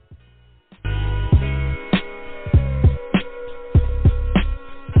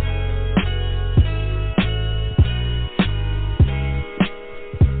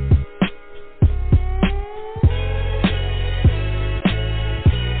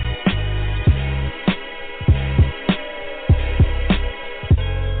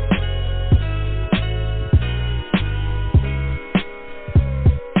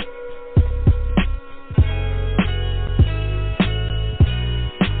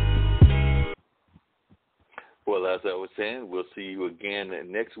 Well, as I was saying, we'll see you again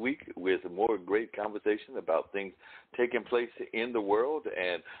next week with more great conversation about things taking place in the world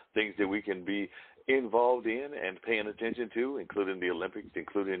and things that we can be involved in and paying attention to, including the Olympics,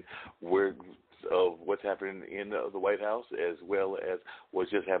 including what's happening in the White House, as well as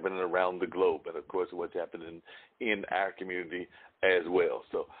what's just happening around the globe, and, of course, what's happening in our community as well.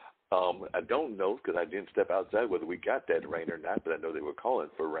 So I don't know, because I didn't step outside, whether we got that rain or not, but I know they were calling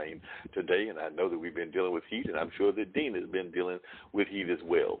for rain today, and I know that we've been dealing with heat, and I'm sure that Dean has been dealing with heat as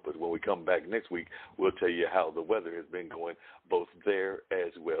well. But when we come back next week, we'll tell you how the weather has been going both there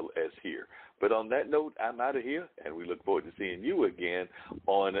as well as here. But on that note, I'm out of here, and we look forward to seeing you again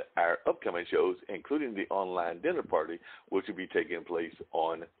on our upcoming shows, including the online dinner party, which will be taking place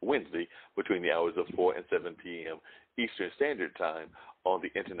on Wednesday between the hours of 4 and 7 p.m. Eastern Standard Time on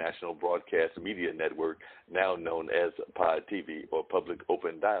the International Broadcast Media Network, now known as Pod TV, or Public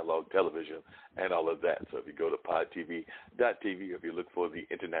Open Dialogue Television, and all of that. So if you go to podtv.tv, or if you look for the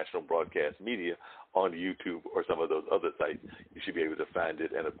International Broadcast Media on YouTube or some of those other sites, you should be able to find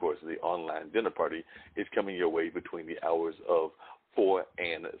it. And, of course, the online dinner party is coming your way between the hours of 4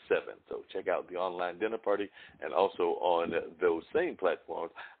 and 7. So check out the online dinner party, and also on those same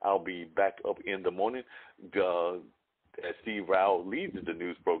platforms, I'll be back up in the morning. As Steve Rao leads the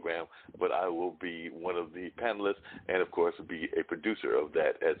news program, but I will be one of the panelists and, of course, be a producer of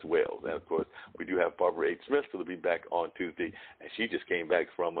that as well. And, of course, we do have Barbara H. Smith who will be back on Tuesday, and she just came back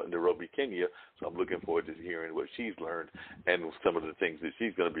from Nairobi, Kenya, so I'm looking forward to hearing what she's learned and some of the things that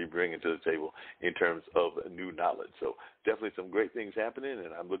she's going to be bringing to the table in terms of new knowledge. So definitely some great things happening,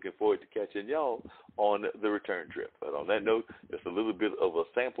 and I'm looking forward to catching y'all on the return trip. But on that note, just a little bit of a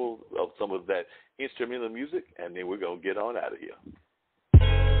sample of some of that instrumental music, and then we're going to get on out of here.